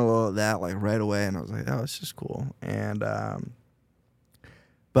we were doing a little of that like right away, and I was like, oh, it's just cool. And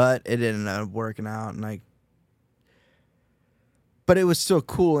but it ended up working out, and like, but it was still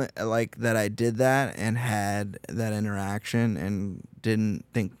cool, like that I did that and had that interaction, and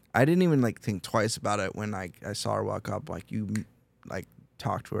I didn't even like think twice about it when I saw her walk up, like you like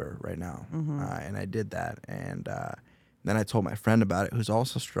talk to her right now. Mm-hmm. And I did that, and then I told my friend about it, who's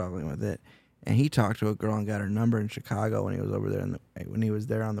also struggling with it, and he talked to a girl and got her number in Chicago when he was over there when he was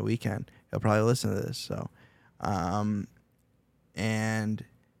there on the weekend. He'll probably listen to this. So, and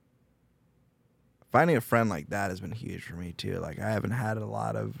finding a friend like that has been huge for me too. Like I haven't had a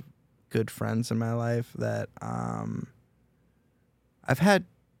lot of good friends in my life that I've had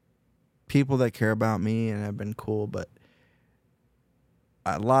people that care about me and have been cool, but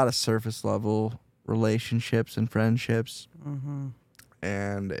a lot of surface level relationships and friendships. Mm-hmm.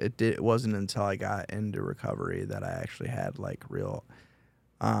 And it wasn't until I got into recovery that I actually had like real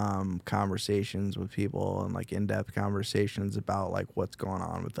conversations with people, and like in-depth conversations about like what's going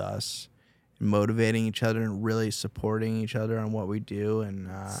on with us, and motivating each other and really supporting each other on what we do. And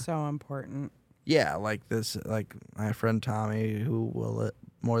so important. Yeah, like this, like my friend Tommy, who will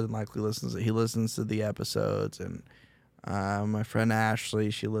more than likely listens to the episodes, and my friend Ashley,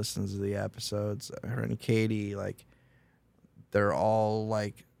 she listens to the episodes. Her and Katie, like, they're all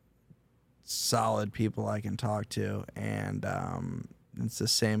like solid people I can talk to, and it's the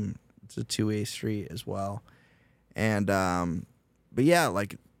same. It's a two-way street as well. And but yeah,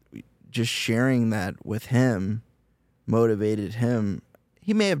 like just sharing that with him motivated him.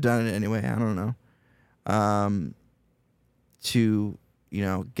 He may have done it anyway. I don't know. To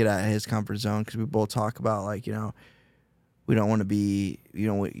get out of his comfort zone, because we both talk about like we don't want to be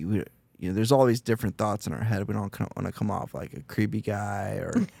we there's all these different thoughts in our head. We don't want to come off like a creepy guy,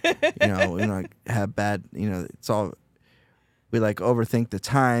 or we don't have bad. It's all, we like overthink the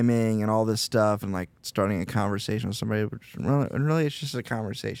timing and all this stuff, and like starting a conversation with somebody. Which really, it's just a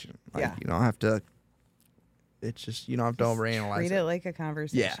conversation. Like, Yeah. You don't have to. It's just you don't have to overanalyze. Treat it like a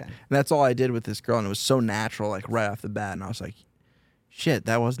conversation. Yeah, and that's all I did with this girl, and it was so natural, like right off the bat. And I was like, shit,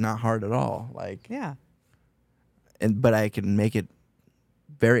 that was not hard at all. Like, yeah. But I can make it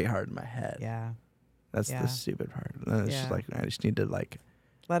very hard in my head. Yeah. That's the stupid part. And it's just like, I just need to like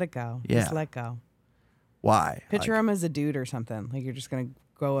let it go. Yeah. Just let go. Why? Picture him as a dude or something. Like you're just gonna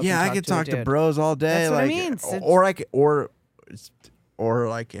go up. Yeah, and I could to a talk to dude. bros all day. That's what I like, mean. Or I could, or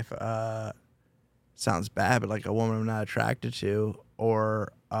like if sounds bad, but like a woman I'm not attracted to,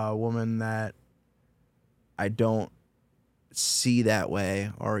 or a woman that I don't see that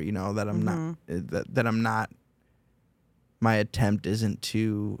way, or that I'm not that I'm not. My attempt isn't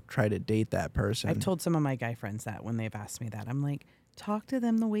to try to date that person. I've told some of my guy friends that when they've asked me that. I'm like, talk to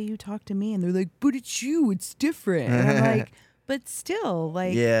them the way you talk to me. And they're like, but it's you. It's different. And I'm like, but still,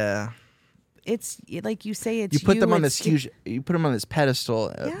 like, yeah, it's like you say, it's you put them on it's this huge. You put them on this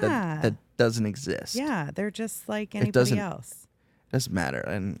pedestal Yeah. that doesn't exist. Yeah, they're just like anybody else. Doesn't matter.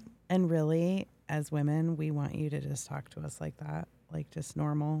 And really, as women, we want you to just talk to us like that, like just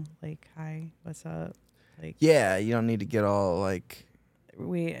normal, like, hi, what's up? Like, yeah, you don't need to get all like.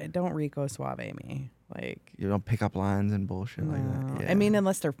 We don't Rico Suave me. Like, You don't pick up lines and bullshit like that. Yeah. I mean,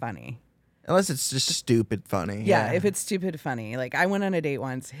 unless they're funny. Unless it's just stupid funny. Yeah, if it's stupid funny. Like I went on a date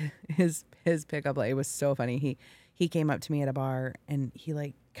once. His pickup line, it was so funny. He came up to me at a bar and he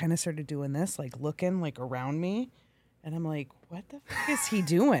like kind of started doing this, like looking like around me, and I'm like, what the fuck is he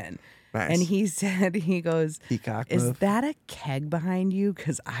doing? Nice. And he said, he goes, Peacock is move. that a keg behind you?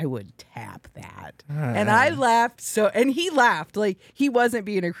 Because I would tap that. And I laughed and he laughed. Like, he wasn't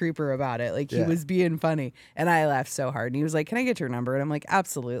being a creeper about it. Like, he was being funny. And I laughed so hard. And he was like, can I get your number? And I'm like,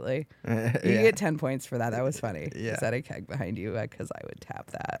 absolutely. You get 10 points for that. That was funny. Yeah. Is that a keg behind you? Because I would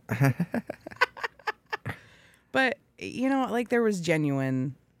tap that. But, like, there was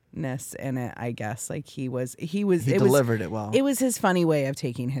genuine funniness in it, I guess. Like he delivered it well. It was his funny way of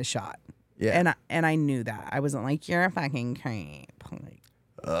taking his shot. Yeah. And I knew that. I wasn't like, you're a fucking creep. Like,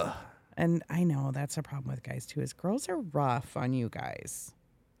 Ugh. and I know that's a problem with guys too, is girls are rough on you guys.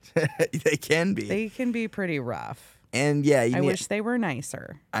 They can be. They can be pretty rough. And yeah, I wish they were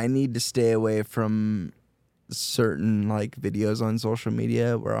nicer. I need to stay away from certain like videos on social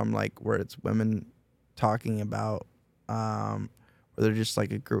media where I'm like, where it's women talking about, where they're just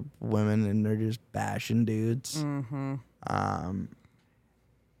like a group of women and they're just bashing dudes. Mm-hmm.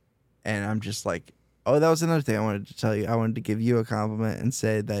 And I'm just like, oh, that was another thing I wanted to tell you. I wanted to give you a compliment and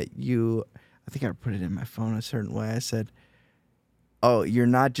say that I think I put it in my phone a certain way. I said, oh, you're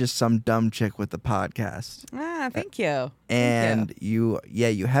not just some dumb chick with the podcast. Thank you. And you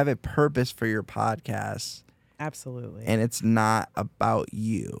have a purpose for your podcast. Absolutely. And it's not about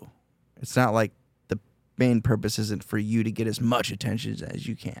you. It's not like the main purpose isn't for you to get as much attention as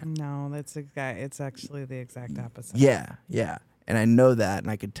you can. No, it's actually the exact opposite. Yeah. And I know that,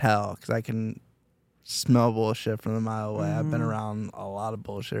 and I could tell because I can smell bullshit from a mile away. I've been around a lot of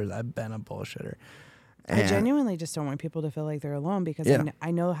bullshitters. I've been a bullshitter. I genuinely just don't want people to feel like they're alone because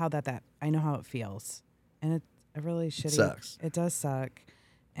I know how I know how it feels, and it really shitty. It sucks. It does suck,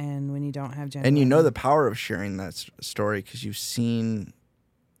 and when you don't have genuine, and you know the power of sharing that story because you've seen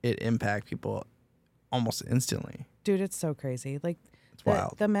it impact people almost instantly. Dude, it's so crazy. Like it's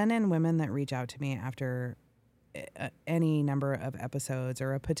wild. The men and women that reach out to me after any number of episodes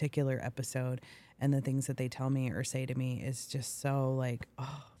or a particular episode, and the things that they tell me or say to me is just so like,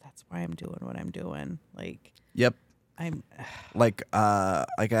 oh, that's why I'm doing what I'm doing. Like, yep. I'm like I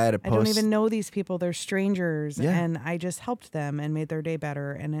had a post. I don't even know these people. They're strangers, and I just helped them and made their day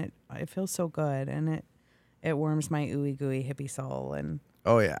better, and it feels so good, and it warms my ooey gooey hippie soul. And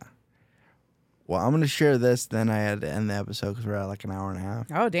oh yeah. Well, I'm gonna share this. Then I had to end the episode because we're at like an hour and a half.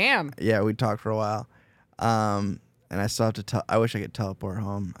 Oh damn. Yeah, we talked for a while. And I still have to I wish I could teleport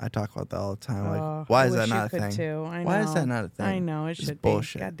home. I talk about that all the time. Like, why is that not a thing? Too. I know. Why is that not a thing? I know it should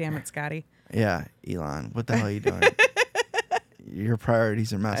bullshit. be. God damn it, Scotty. Yeah, Elon, what the hell are you doing? Your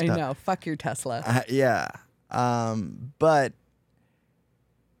priorities are messed up. I know. Fuck your Tesla. Yeah. But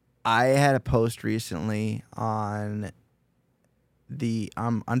I had a post recently on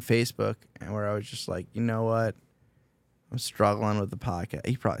on Facebook, and where I was just like, you know what? I'm struggling with the podcast.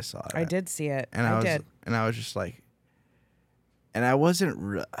 You probably saw it. I did see it. And I was just like, and I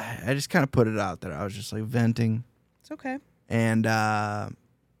wasn't. I just kind of put it out there. I was just like venting. It's okay. And I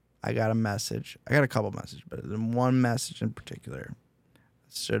got a message. I got a couple messages, but one message in particular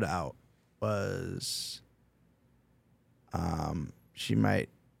that stood out was, she might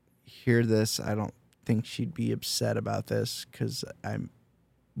hear this. I don't think she'd be upset about this because I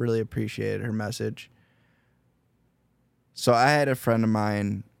really appreciated her message. So I had a friend of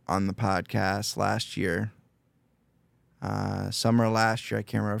mine on the podcast last year. Summer last year, I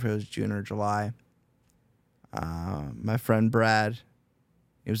can't remember if it was June or July. My friend Brad,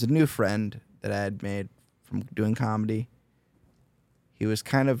 he was a new friend that I had made from doing comedy. He was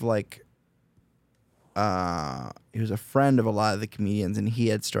kind of like, he was a friend of a lot of the comedians, and he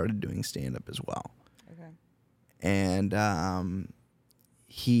had started doing stand-up as well. Okay. And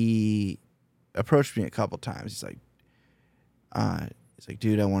he approached me a couple times. He's like,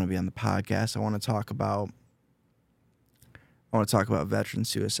 dude, I want to be on the podcast. I want to talk about veteran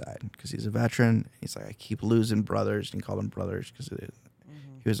suicide because he's a veteran. He's like, I keep losing brothers, and he called them brothers because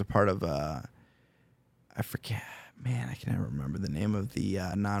he was a part of I forget, man, I can never remember the name of the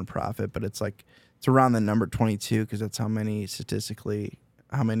nonprofit, but it's around the number 22 because that's how many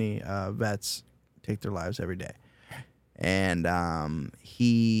vets take their lives every day. And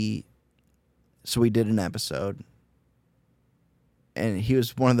so we did an episode, and he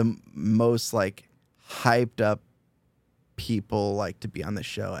was one of the most like hyped up people like to be on the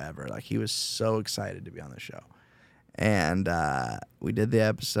show ever. Like he was so excited to be on the show. And we did the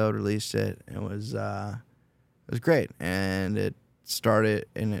episode, released it, and it was great. And it started,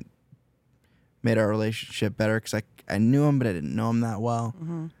 and it made our relationship better because I knew him, but I didn't know him that well.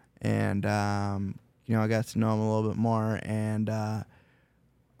 Mm-hmm. And I got to know him a little bit more. And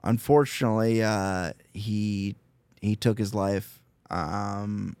unfortunately, he took his life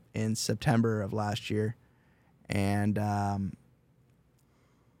in September of last year. And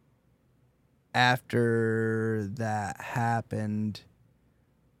after that happened,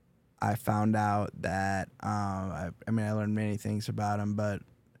 I found out that I learned many things about him, but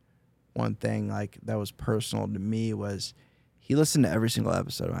one thing like that was personal to me was he listened to every single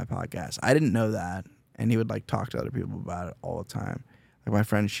episode of my podcast. I didn't know that, and he would like talk to other people about it all the time. Like my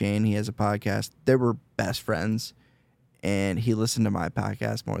friend Shane, he has a podcast. They were best friends and he listened to my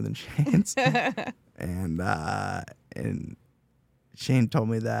podcast more than Shane's. and Shane told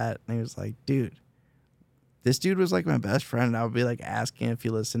me that, and he was like, dude, this dude was like my best friend. I would be like asking if he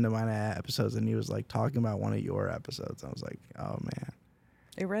listened to my episodes, and he was like talking about one of your episodes. I was like, oh man.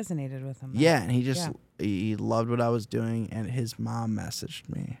 It resonated with him. Yeah, and he loved what I was doing, and his mom messaged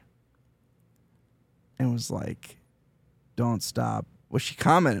me and was like, don't stop. Well, she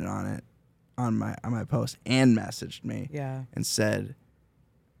commented on it on my post and messaged me. Yeah. And said,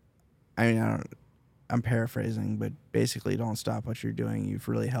 I'm paraphrasing, but basically, don't stop what you're doing. You've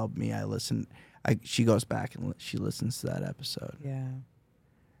really helped me. She goes back and she listens to that episode. Yeah.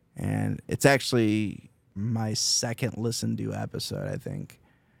 And it's actually my second listen to episode, I think,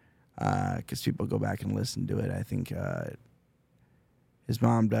 because people go back and listen to it. I think his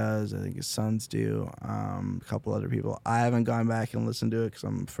mom does. I think his sons do. A couple other people. I haven't gone back and listened to it because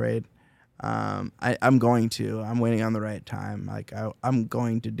I'm afraid. I'm going to. I'm waiting on the right time. Like I'm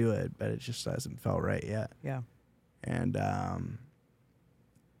going to do it, but it just hasn't felt right yet. Yeah. And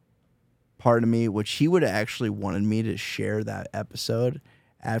part of me, which he would have actually wanted me to share that episode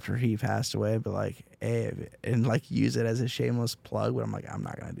after he passed away, but like, hey, and like use it as a shameless plug. But I'm like, I'm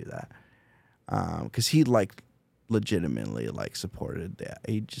not gonna do that, because he like legitimately like supported that.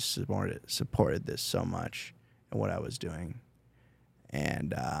 He just supported this so much and what I was doing,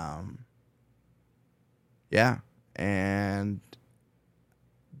 and yeah, and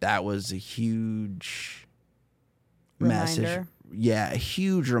that was a huge message. Reminder. Yeah, a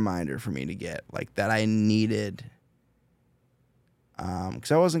huge reminder for me to get, like, that I needed, because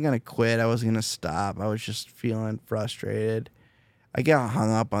I wasn't gonna quit. I wasn't gonna stop. I was just feeling frustrated. I got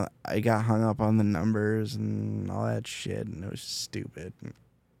hung up on the numbers and all that shit, and it was stupid.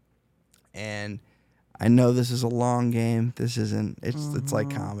 And I know this is a long game. This isn't. It's like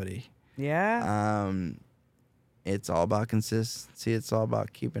comedy. Yeah. It's all about consistency. It's all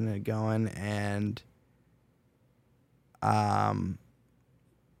about keeping it going, and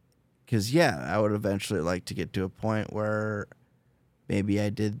because I would eventually like to get to a point where maybe I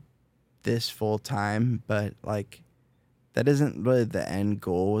did this full time, but like that isn't really the end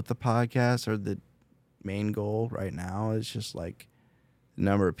goal with the podcast, or the main goal right now. It's just like the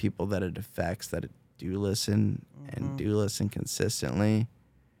number of people that it affects that do listen and do listen consistently.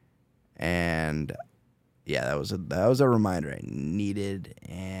 And yeah, that was a reminder I needed,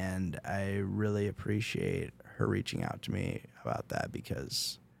 and I really appreciate her reaching out to me about that,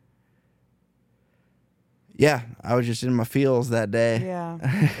 because I was just in my feels that day.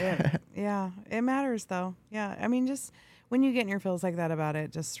 Yeah. It matters though. Yeah. I mean, just when you get in your feels like that about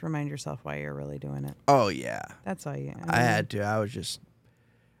it, just remind yourself why you're really doing it. Oh yeah. That's all you. I had to. I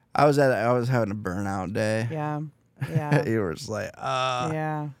was having a burnout day. Yeah. Yeah. It was like,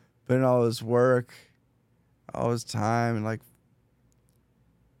 yeah. putting all this work, all this time, and like,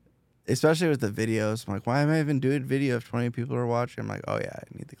 especially with the videos, I'm like, why am I even doing video if 20 people are watching? I'm like, oh yeah, I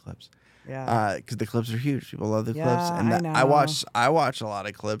need the clips. Yeah. Because the clips are huge. People love the clips, and I watch a lot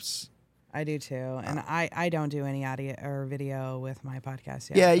of clips. I do too, and I don't do any audio or video with my podcast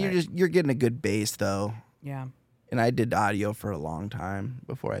yet. Yeah, you're getting a good base though. Yeah. And I did audio for a long time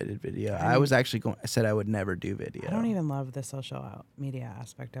before I did video. I was actually I said I would never do video. I don't even love the social media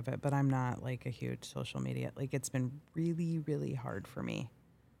aspect of it, but I'm not like a huge social media. Like, it's been really, really hard for me.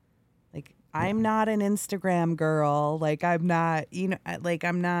 Like, I'm not an Instagram girl. Like, I'm not,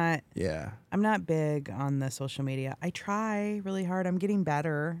 I'm not. Yeah. I'm not big on the social media. I try really hard. I'm getting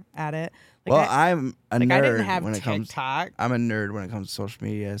better at it. Like, I'm a nerd I didn't have when it comes. TikTok. I'm a nerd when it comes to social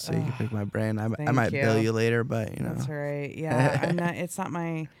media, so you can pick my brain. I might bill you later, but you know. That's right. Yeah, I'm not. It's not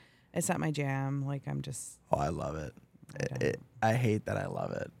my jam. Like, I'm just. Oh, I love it. I hate that I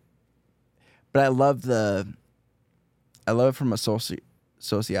love it, but I love it from a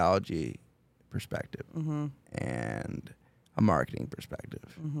sociology perspective and a marketing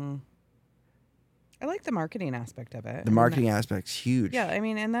perspective. I like the marketing aspect of it. The marketing aspect's huge. Yeah, I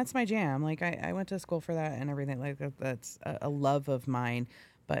mean, and that's my jam. Like, I went to school for that and everything. Like, that's a love of mine.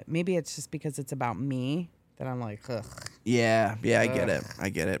 But maybe it's just because it's about me that I'm like, ugh. Yeah, I get it. I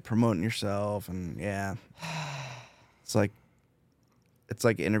get it. Promoting yourself, and yeah, it's like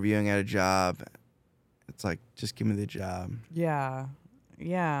interviewing at a job. It's like, just give me the job. Yeah.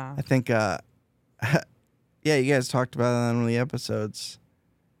 I think, yeah, you guys talked about it on one of the episodes.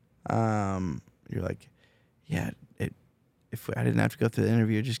 You're like, yeah, if I didn't have to go through the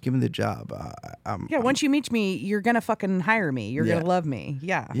interview, just give me the job. Once you meet me, you're gonna fucking hire me. You're gonna love me.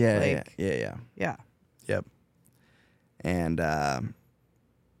 Yeah. Yeah. Yep. And oh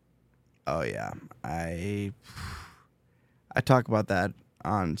yeah, I talk about that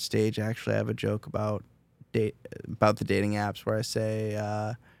on stage. Actually, I have a joke about about the dating apps where I say,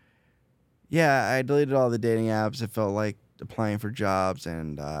 yeah, I deleted all the dating apps. It felt like applying for jobs,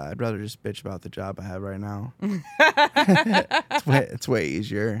 and I'd rather just bitch about the job I have right now. It's way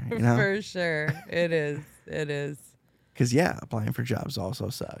easier, you know? For sure. It is. It is. Because, yeah, applying for jobs also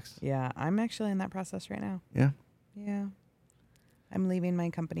sucks. Yeah, I'm actually in that process right now. Yeah. Yeah. I'm leaving my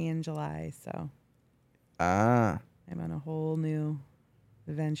company in July, so Ah, I'm on a whole new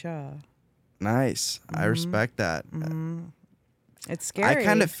venture. nice. I respect that. It's scary. I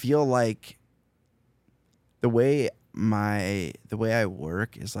kind of feel like the way I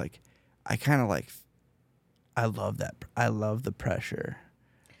work is like, I kind of like, I love that. I love the pressure.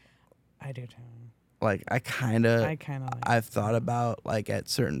 I do too. Like I kind of like I've thought about like at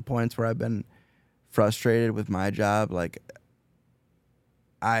certain points where I've been frustrated with my job, like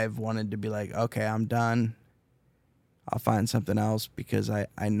I've wanted to be like, okay, I'm done. I'll find something else because I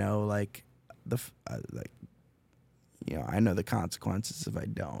know like I know the consequences if I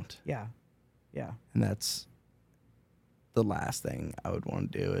don't. Yeah. Yeah. And that's the last thing I would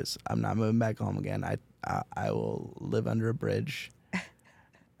want to do is I'm not moving back home again. I will live under a bridge.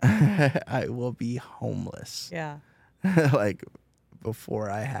 I will be homeless. Yeah. Like before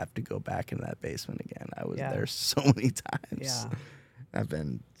I have to go back into that basement again. I was there so many times. Yeah. I've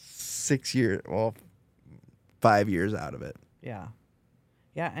been 5 years out of it. Yeah.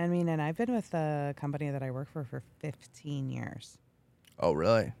 Yeah, I mean, and I've been with the company that I work for 15 years. Oh,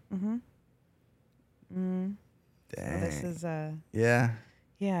 really? Mm-hmm. Mm. Dang. So this is yeah.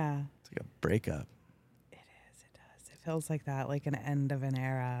 Yeah. It's like a breakup. It is. It does. It feels like that, like an end of an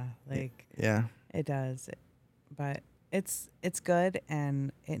era. Like yeah. It does. But it's good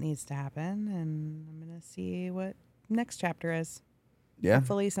and it needs to happen, and I'm going to see what next chapter is. Yeah.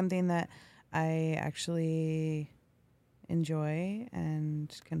 Hopefully something that I actually enjoy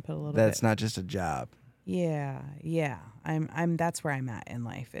and can put a little That's bit. not just a job. Yeah. I'm that's where I'm at in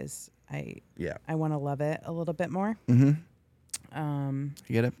life is I want to love it a little bit more. Mm-hmm.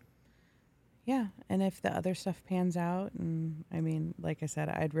 You get it? Yeah, and if the other stuff pans out, and I mean, like I said,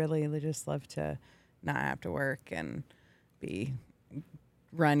 I'd really just love to not have to work and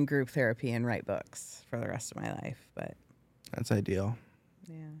run group therapy and write books for the rest of my life. But that's ideal.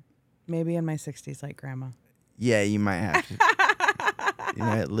 yeah, maybe in my 60s, like grandma. Yeah, you might have to. You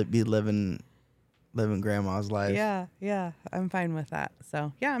might be living grandma's life. Yeah, I'm fine with that.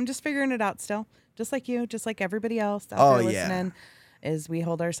 So yeah, I'm just figuring it out still, just like you, just like everybody else out there listening. Is we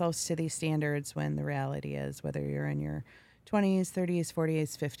hold ourselves to these standards when the reality is, whether you're in your 20s, 30s,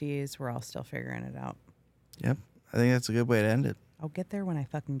 40s, 50s, we're all still figuring it out. Yep, I think that's a good way to end it. I'll get there when I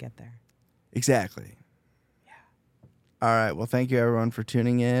fucking get there. Exactly. Yeah. All right. Well, thank you everyone for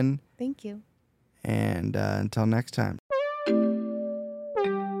tuning in. Thank you. And until next time.